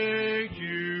 Thank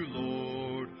you,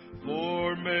 Lord,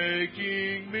 for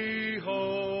making me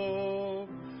whole.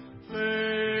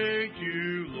 Thank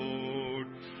you, Lord,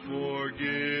 for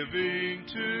giving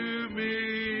to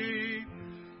me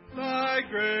Thy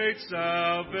great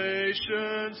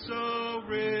salvation, so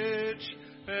rich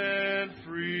and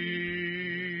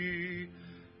free.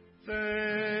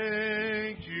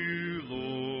 Thank you,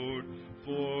 Lord,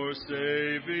 for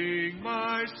saving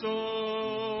my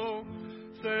soul.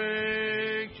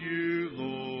 Thank you,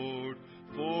 Lord,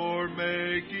 for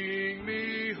making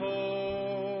me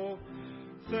whole.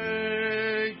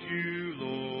 Thank you,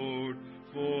 Lord,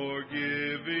 for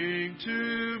giving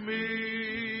to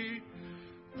me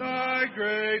Thy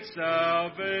great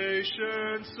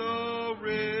salvation, so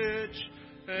rich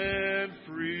and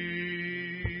free.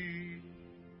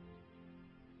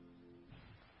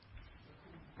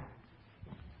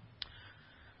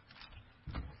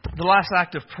 The last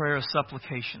act of prayer is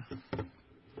supplication.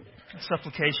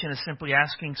 Supplication is simply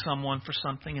asking someone for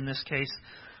something. In this case,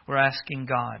 we're asking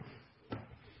God.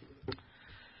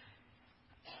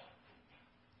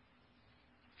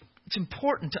 It's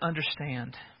important to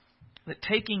understand that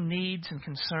taking needs and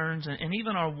concerns and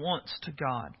even our wants to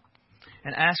God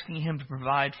and asking Him to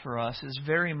provide for us is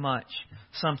very much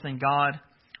something God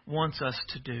wants us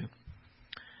to do.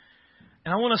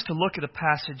 And I want us to look at a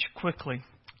passage quickly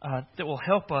that will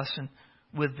help us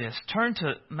with this. Turn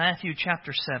to Matthew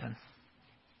chapter 7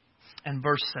 and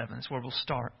verse 7 is where we'll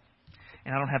start.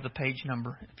 And I don't have the page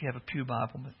number if you have a Pew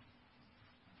Bible. But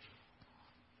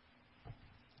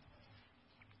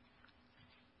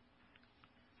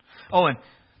oh, and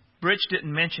Britch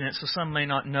didn't mention it, so some may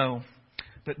not know.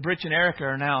 But Britch and Erica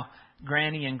are now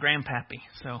Granny and Grandpappy.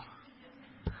 So,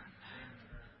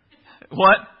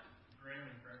 what?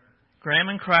 Graham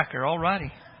and Cracker. All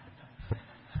righty.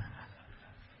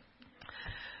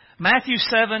 Matthew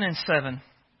 7 and 7.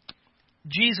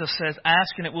 Jesus says,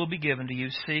 "Ask and it will be given to you.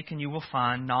 Seek and you will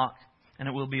find. Knock and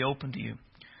it will be opened to you.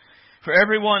 For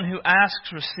everyone who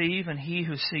asks receives, and he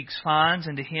who seeks finds,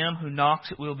 and to him who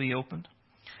knocks it will be opened.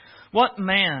 What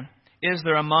man is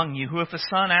there among you who, if a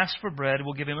son asks for bread,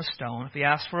 will give him a stone? If he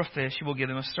asks for a fish, he will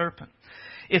give him a serpent?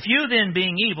 If you then,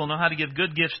 being evil, know how to give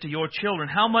good gifts to your children,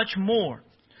 how much more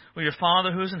will your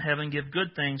Father who is in heaven give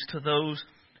good things to those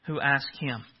who ask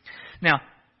Him?" Now,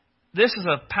 this is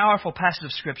a powerful passage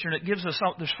of Scripture, and it gives us,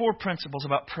 there's 4 principles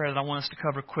about prayer that I want us to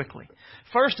cover quickly.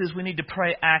 First is we need to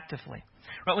pray actively.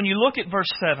 Right, when you look at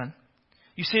verse 7,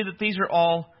 you see that these are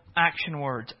all action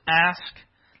words. Ask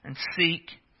and seek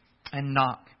and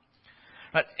knock.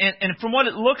 Right, and from what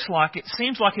it looks like, it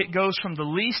seems like it goes from the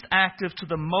least active to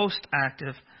the most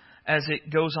active as it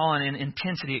goes on in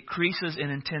intensity. It increases in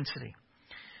intensity.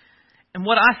 And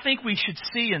what I think we should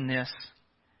see in this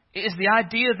is the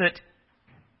idea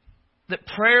that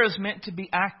prayer is meant to be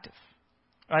active.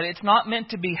 Right? It's not meant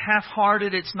to be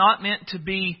half-hearted. It's not meant to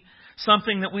be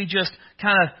something that we just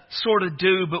kind of sort of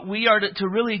do, but we are to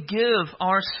really give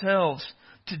ourselves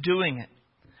to doing it.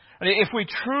 Right? If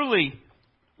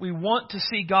we want to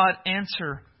see God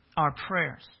answer our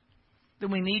prayers,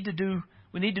 then we need to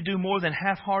do more than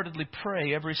half-heartedly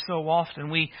pray every so often.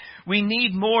 We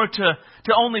need more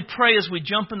to only pray as we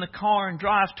jump in the car and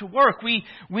drive to work. We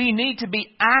need to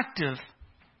be active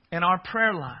in our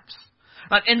prayer lives.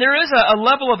 And there is a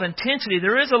level of intensity.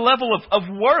 There is a level of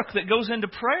work that goes into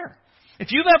prayer.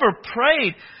 If you've ever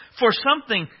prayed for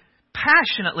something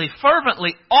passionately,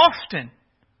 fervently, often,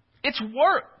 it's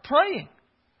work, praying.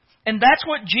 And that's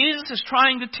what Jesus is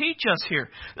trying to teach us here.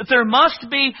 That there must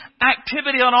be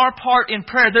activity on our part in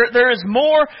prayer. There is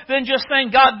more than just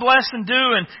saying, "God bless and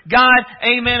do," and "God,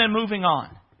 amen," and moving on.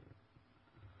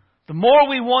 The more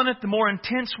we want it, the more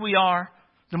intense we are,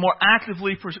 the more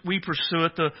actively we pursue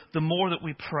it, the more that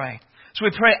we pray. So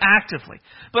we pray actively.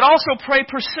 But also pray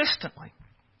persistently.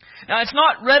 Now, it's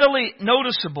not readily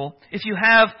noticeable if you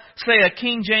have, say, a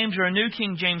King James or a New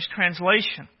King James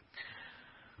translation.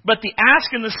 But the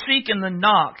ask and the seek and the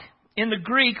knock in the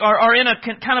Greek are in a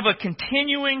kind of a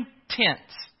continuing tense.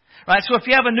 Right? So if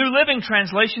you have a New Living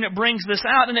Translation, it brings this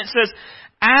out and it says,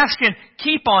 ask and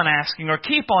keep on asking, or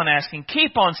keep on asking,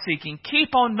 keep on seeking,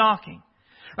 keep on knocking.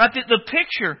 Right? The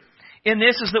picture in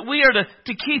this is that we are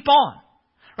to keep on.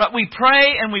 Right? We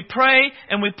pray and we pray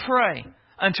and we pray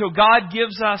until God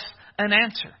gives us an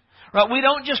answer. Right? We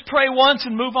don't just pray once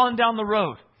and move on down the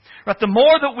road. Right? The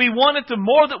more that we want it, the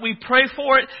more that we pray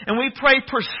for it, and we pray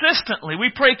persistently. We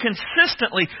pray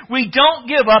consistently. We don't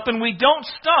give up and we don't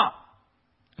stop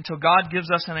until God gives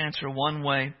us an answer one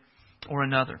way or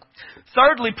another.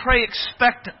 Thirdly, pray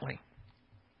expectantly.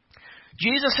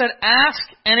 Jesus said, "Ask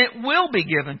and it will be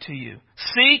given to you.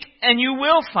 Seek and you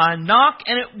will find. Knock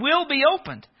and it will be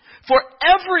opened. For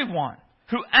everyone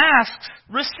who asks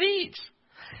receives.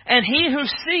 And he who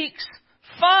seeks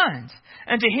finds.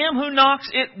 And to him who knocks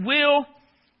it will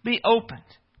be opened."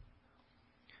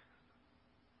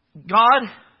 God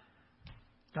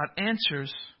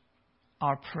answers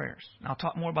our prayers. And I'll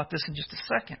talk more about this in just a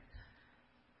second.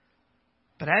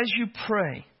 But as you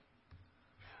pray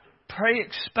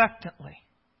expectantly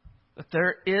that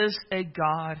there is a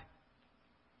God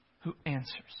who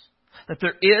answers. That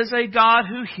there is a God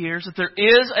who hears. That there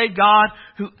is a God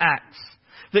who acts.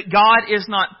 That God is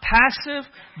not passive,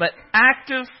 but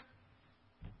active.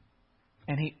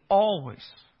 And He always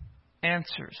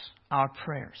answers our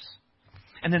prayers.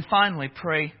 And then finally,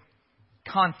 pray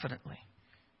confidently.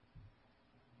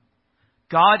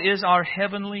 God is our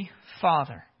Heavenly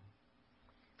Father.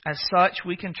 As such,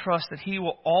 we can trust that He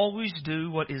will always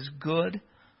do what is good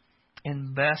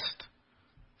and best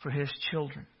for His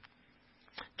children.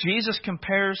 Jesus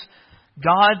compares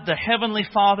God, the Heavenly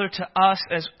Father, to us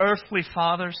as earthly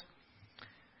fathers.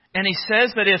 And He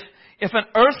says that if an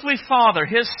earthly father,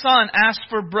 his son, asks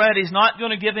for bread, he's not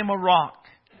going to give him a rock.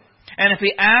 And if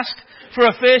he asks for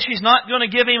a fish, he's not going to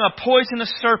give him a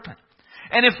poisonous serpent.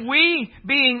 And if we,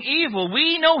 being evil,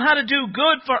 we know how to do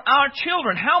good for our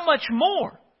children, how much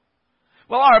more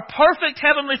will our perfect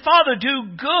Heavenly Father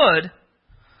do good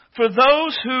for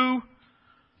those who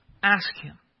ask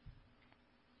Him?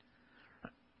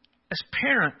 As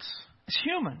parents, as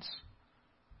humans,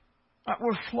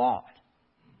 we're flawed.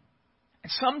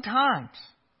 And sometimes,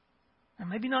 and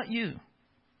maybe not you,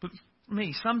 but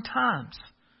me, sometimes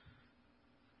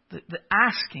the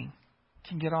asking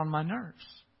can get on my nerves.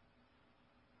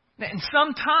 And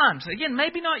sometimes, again,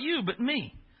 maybe not you, but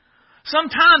me.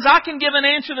 Sometimes I can give an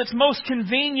answer that's most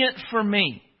convenient for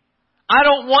me. I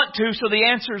don't want to, so the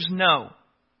answer is no.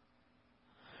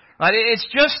 Right? It's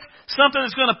just something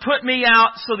that's going to put me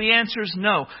out, so the answer is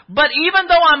no. But even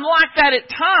though I'm like that at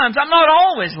times, I'm not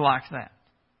always like that.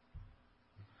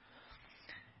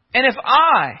 And if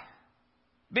I,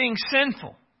 being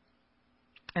sinful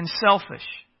and selfish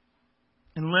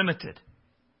and limited,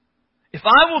 if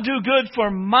I will do good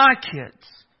for my kids,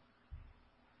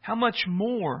 how much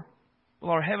more will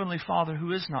our Heavenly Father,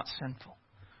 who is not sinful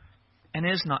and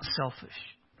is not selfish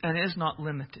and is not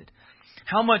limited,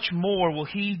 how much more will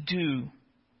He do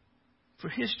for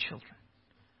His children?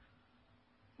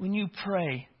 When you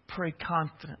pray, pray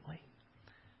confidently.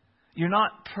 You're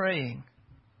not praying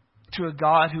to a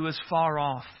God who is far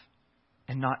off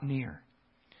and not near.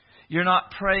 You're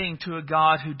not praying to a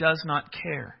God who does not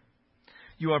care.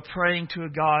 You are praying to a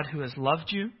God who has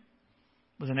loved you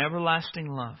with an everlasting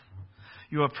love.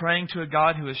 You are praying to a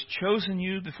God who has chosen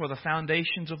you before the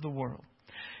foundations of the world.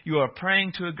 You are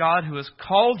praying to a God who has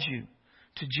called you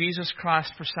to Jesus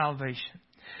Christ for salvation.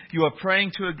 You are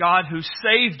praying to a God who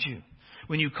saved you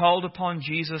when you called upon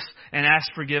Jesus and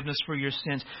asked forgiveness for your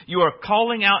sins. You are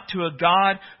calling out to a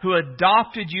God who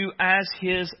adopted you as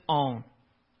His own.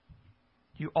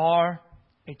 You are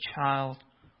a child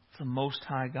of the Most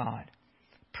High God.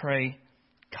 Pray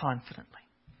confidently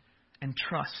and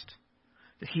trust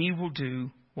that He will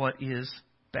do what is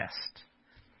best.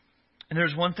 And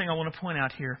there's one thing I want to point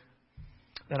out here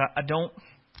that I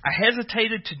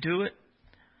hesitated to do it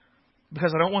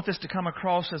because I don't want this to come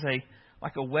across as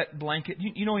like a wet blanket.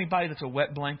 You know anybody that's a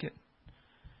wet blanket?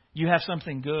 You have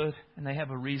something good and they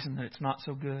have a reason that it's not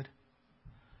so good.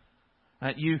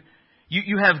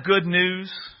 You have good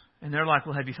news and they're like,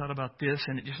 well, have you thought about this?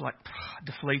 And it just like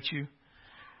deflates you.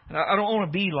 And I don't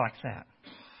want to be like that.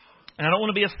 And I don't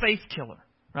want to be a faith killer,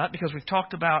 right? Because we've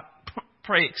talked about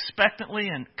pray expectantly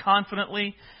and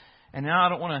confidently. And now I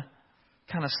don't want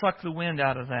to kind of suck the wind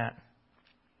out of that.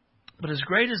 But as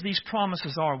great as these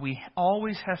promises are, we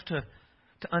always have to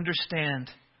understand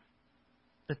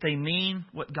that they mean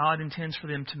what God intends for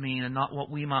them to mean and not what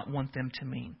we might want them to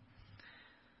mean.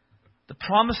 The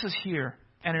promises here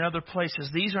and in other places,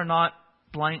 these are not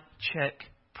blank check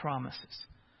promises.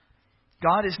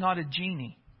 God is not a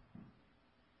genie.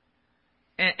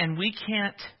 And we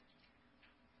can't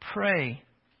pray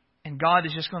and God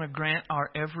is just going to grant our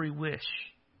every wish.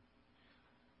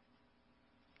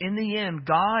 In the end,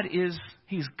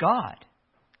 He's God.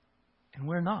 And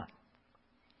we're not.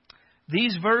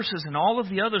 These verses and all of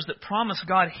the others that promise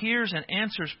God hears and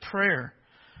answers prayer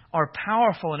are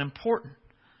powerful and important.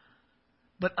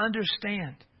 But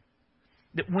understand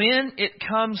that when it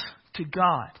comes to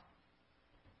God,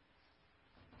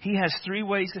 He has three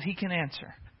ways that He can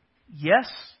answer. Yes,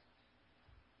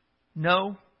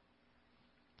 no,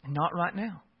 and not right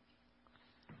now.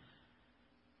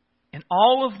 And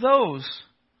all of those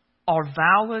are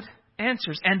valid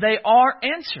answers. And they are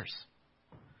answers.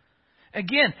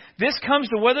 Again, this comes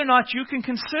to whether or not you can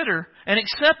consider and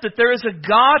accept that there is a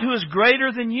God who is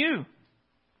greater than you.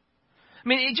 I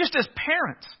mean, just as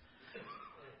parents,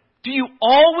 do you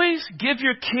always give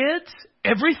your kids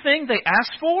everything they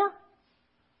ask for?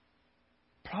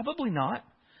 Probably not.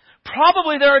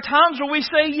 Probably there are times where we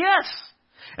say yes.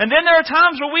 And then there are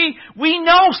times where we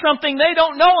know something they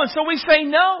don't know, and so we say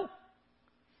no.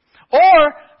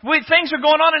 Or things are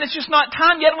going on and it's just not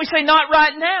time yet, and we say not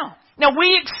right now. Now,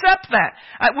 we accept that.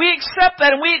 We accept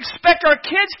that, and we expect our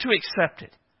kids to accept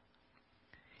it.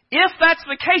 If that's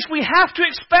the case, we have to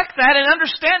expect that and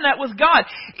understand that with God.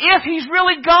 If He's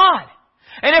really God,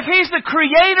 and if He's the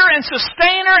Creator and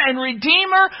Sustainer and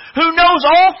Redeemer who knows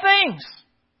all things,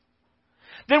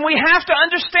 then we have to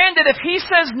understand that if He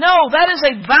says no, that is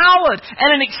a valid and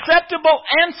an acceptable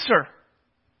answer.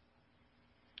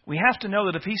 We have to know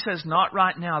that if He says not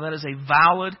right now, that is a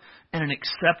valid and an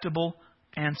acceptable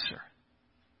answer.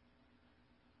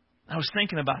 I was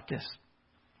thinking about this.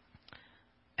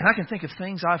 And I can think of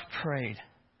things I've prayed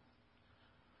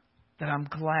that I'm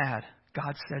glad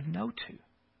God said no to.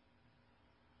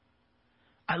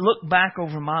 I look back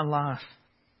over my life,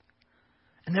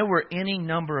 And there were any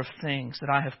number of things that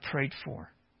I have prayed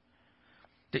for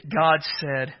that God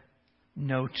said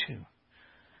no to.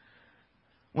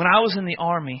 When I was in the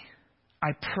Army,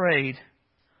 I prayed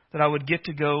that I would get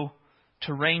to go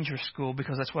to Ranger School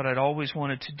because that's what I'd always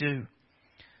wanted to do.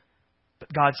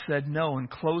 But God said no and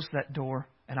closed that door,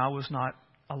 and I was not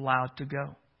allowed to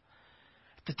go.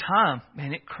 At the time,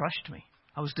 man, it crushed me.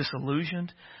 I was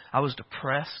disillusioned. I was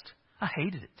depressed. I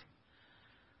hated it.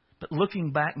 But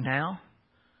looking back now,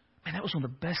 man, that was one of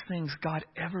the best things God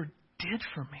ever did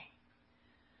for me,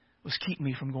 was keep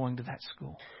me from going to that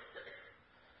school.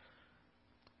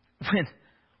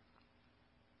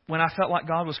 When I felt like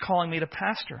God was calling me to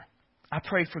pastor, I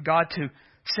prayed for God to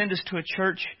send us to a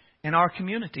church in our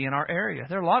community, in our area.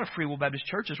 There are a lot of Free Will Baptist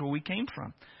churches where we came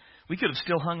from. We could have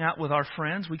still hung out with our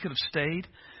friends. We could have stayed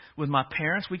with my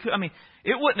parents.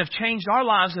 It wouldn't have changed our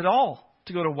lives at all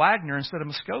to go to Wagner instead of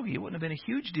Muskogee. It wouldn't have been a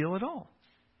huge deal at all.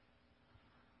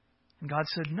 And God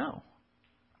said no.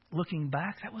 Looking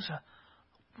back, that was a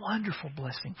wonderful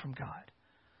blessing from God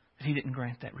that He didn't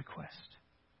grant that request.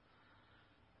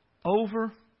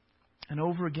 Over and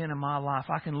over again in my life,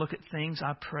 I can look at things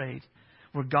I prayed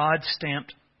where God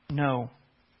stamped no.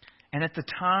 And at the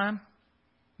time,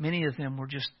 many of them were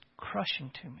just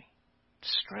crushing to me,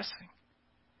 distressing.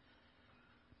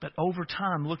 But over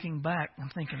time, looking back,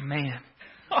 I'm thinking, man,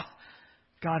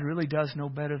 God really does know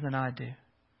better than I do.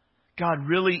 God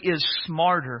really is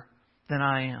smarter than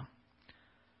I am.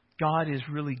 God is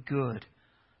really good,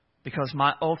 because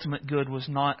my ultimate good was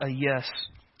not a yes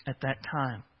at that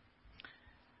time.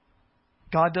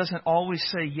 God doesn't always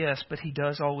say yes, but He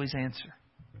does always answer.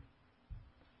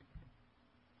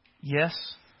 Yes,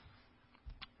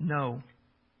 no,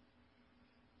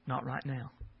 not right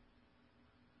now.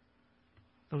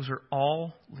 Those are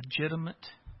all legitimate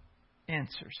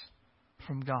answers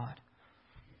from God.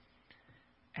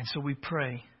 And so we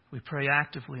pray. We pray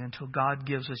actively until God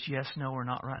gives us yes, no, or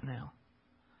not right now.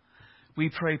 We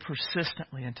pray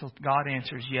persistently until God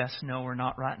answers yes, no, or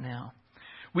not right now.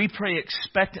 We pray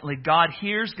expectantly. God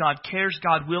hears, God cares,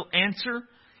 God will answer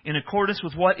in accordance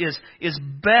with what is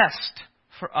best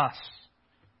for us.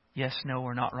 Yes, no,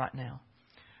 or not right now.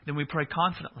 Then we pray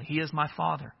confidently. He is my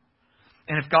Father.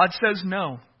 And if God says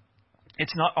no,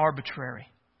 it's not arbitrary.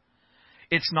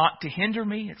 It's not to hinder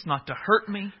me. It's not to hurt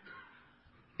me.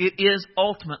 It is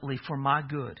ultimately for my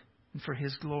good and for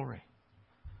His glory.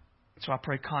 So I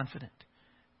pray confident.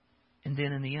 And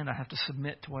then in the end, I have to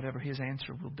submit to whatever His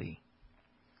answer will be.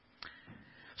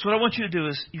 So what I want you to do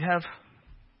is, you have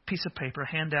a piece of paper, a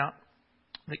handout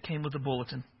that came with the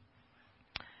bulletin.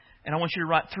 And I want you to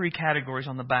write 3 categories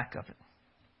on the back of it.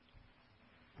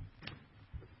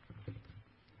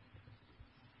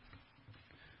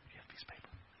 You have a piece of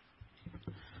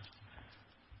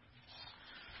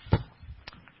paper.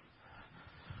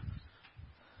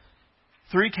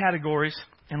 3 categories,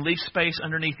 and leave space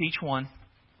underneath each one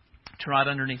to write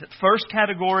underneath it. First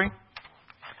category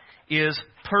is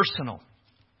personal.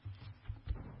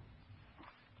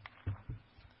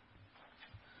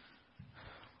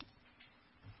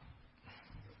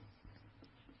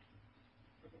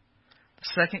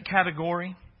 Second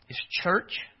category is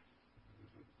church.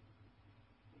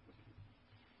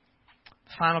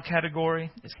 The final category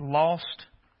is lost,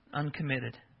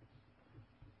 uncommitted.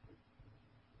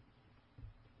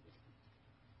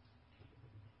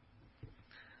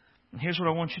 And here's what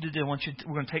I want you to do.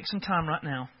 We're going to take some time right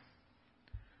now.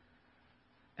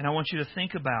 And I want you to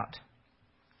think about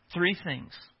 3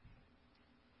 things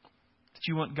that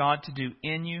you want God to do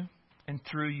in you and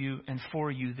through you and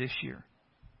for you this year.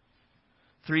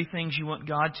 3 things you want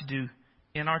God to do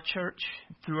in our church,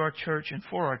 through our church, and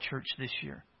for our church this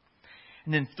year.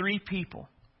 And then 3 people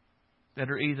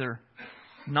that are either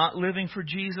not living for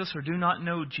Jesus or do not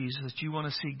know Jesus that you want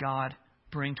to see God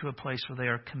bring to a place where they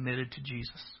are committed to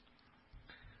Jesus.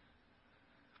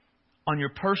 On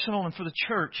your personal and for the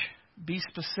church, be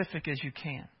specific as you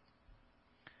can.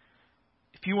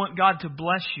 If you want God to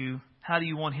bless you, how do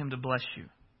you want Him to bless you?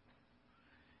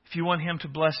 If you want Him to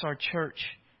bless our church,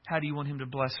 how do you want Him to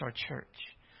bless our church?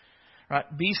 Right?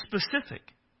 Be specific.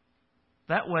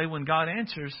 That way, when God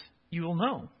answers, you will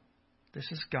know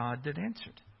this is God that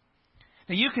answered.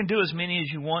 Now, you can do as many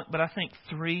as you want, but I think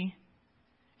 3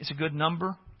 is a good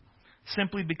number.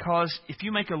 Simply because if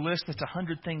you make a list that's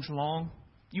 100 things long,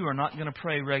 you are not going to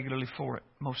pray regularly for it,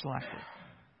 most likely.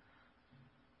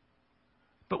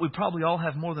 But we probably all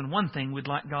have more than one thing we'd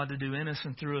like God to do in us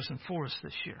and through us and for us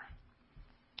this year.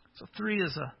 So 3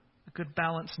 is a good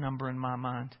balanced number in my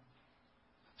mind.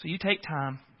 So you take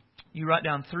time. You write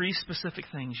down 3 specific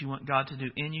things you want God to do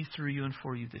in you, through you, and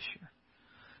for you this year.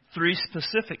 3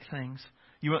 specific things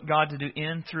you want God to do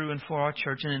in, through, and for our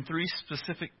church, and in 3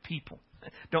 specific people.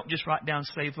 Don't just write down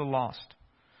save the lost.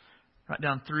 Write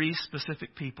down 3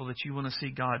 specific people that you want to see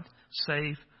God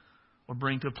save or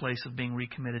bring to a place of being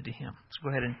recommitted to Him. Let's go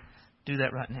ahead and do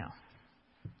that right now.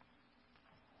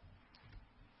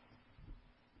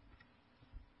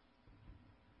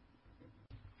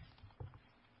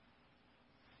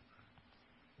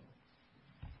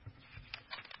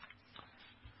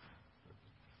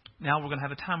 Now we're going to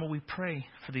have a time where we pray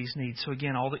for these needs. So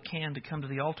again, all that can to come to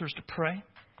the altars to pray.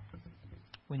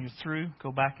 When you're through,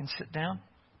 go back and sit down.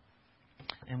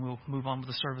 And we'll move on with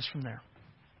the service from there.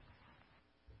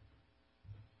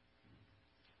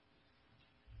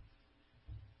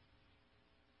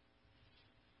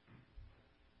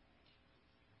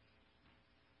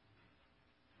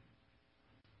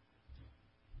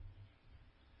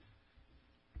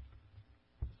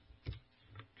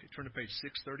 Okay, turn to page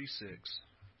 636.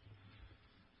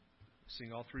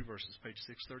 Sing all 3 verses, page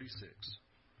 636.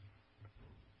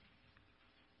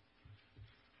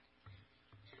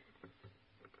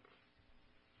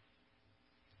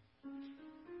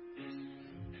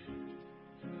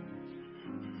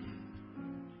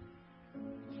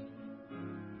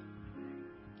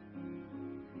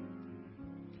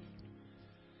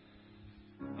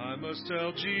 I must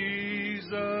tell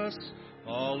Jesus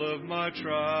all of my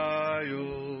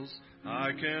trials.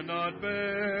 I cannot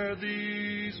bear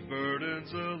these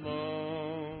burdens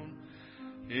alone.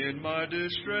 In my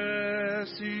distress,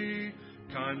 He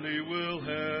kindly will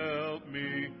help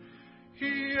me.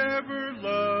 He ever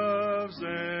loves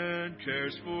and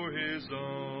cares for His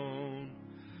own.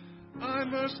 I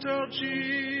must tell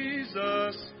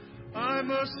Jesus, I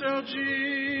must tell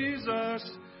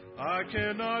Jesus, I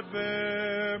cannot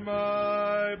bear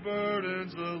my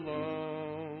burdens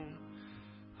alone.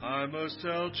 I must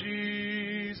tell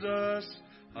Jesus,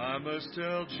 I must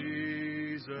tell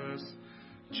Jesus,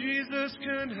 Jesus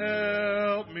can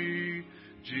help me,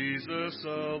 Jesus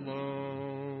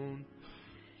alone.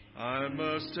 I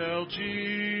must tell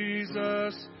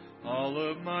Jesus all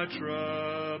of my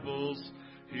troubles.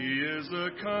 He is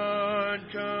a kind,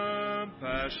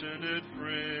 compassionate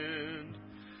friend.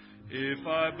 If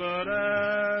I but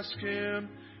ask Him,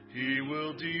 He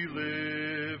will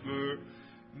deliver.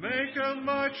 Make of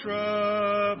my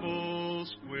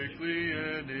troubles quickly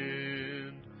an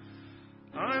end.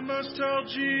 I must tell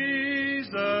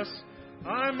Jesus,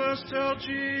 I must tell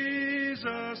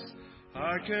Jesus,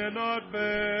 I cannot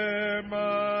bear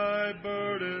my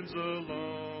burdens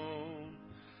alone.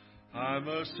 I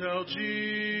must tell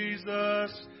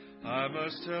Jesus, I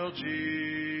must tell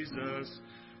Jesus,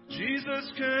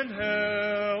 Jesus can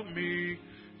help me,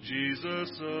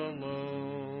 Jesus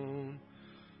alone.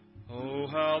 Oh,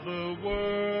 how the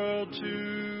world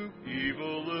to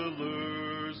evil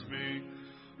allures me.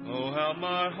 Oh, how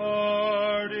my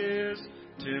heart is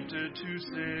tempted to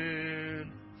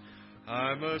sin.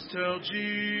 I must tell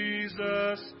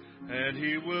Jesus, and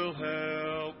He will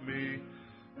help me.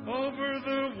 Over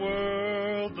the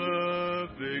world the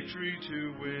victory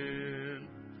to win.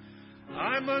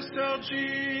 I must tell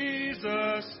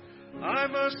Jesus, I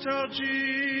must tell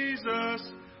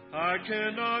Jesus, I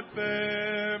cannot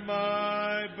bear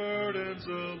my burdens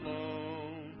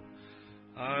alone.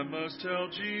 I must tell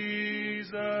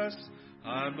Jesus,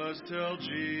 I must tell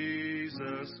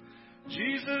Jesus,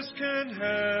 Jesus can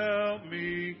help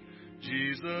me,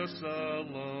 Jesus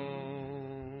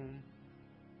alone.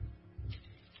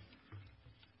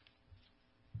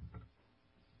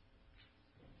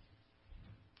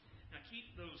 Now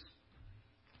keep those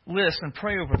lists and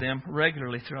pray over them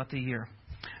regularly throughout the year.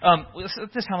 At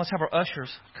this time, let's have our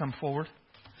ushers come forward.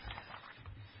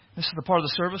 This is the part of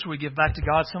the service where we give back to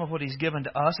God some of what He's given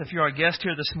to us. If you're our guest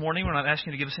here this morning, we're not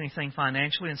asking you to give us anything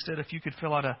financially. Instead, if you could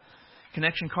fill out a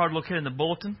connection card located in the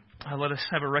bulletin, let us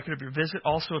have a record of your visit.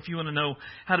 Also, if you want to know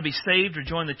how to be saved or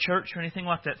join the church or anything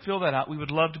like that, fill that out. We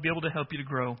would love to be able to help you to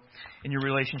grow in your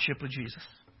relationship with Jesus.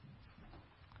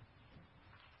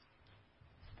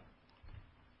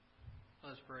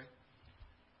 Let's pray.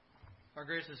 Our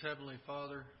gracious Heavenly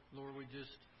Father, Lord, we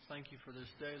just thank You for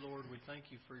this day, Lord. We thank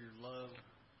You for Your love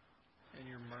and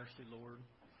Your mercy, Lord.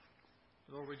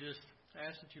 Lord, we just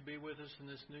ask that You be with us in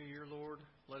this new year, Lord.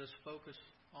 Let us focus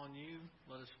on You.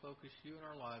 Let us focus You in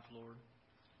our lives, Lord.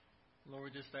 Lord,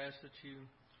 we just ask that You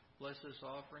bless this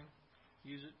offering.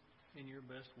 Use it in Your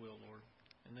best will, Lord.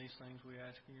 And these things we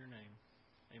ask in Your name.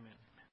 Amen.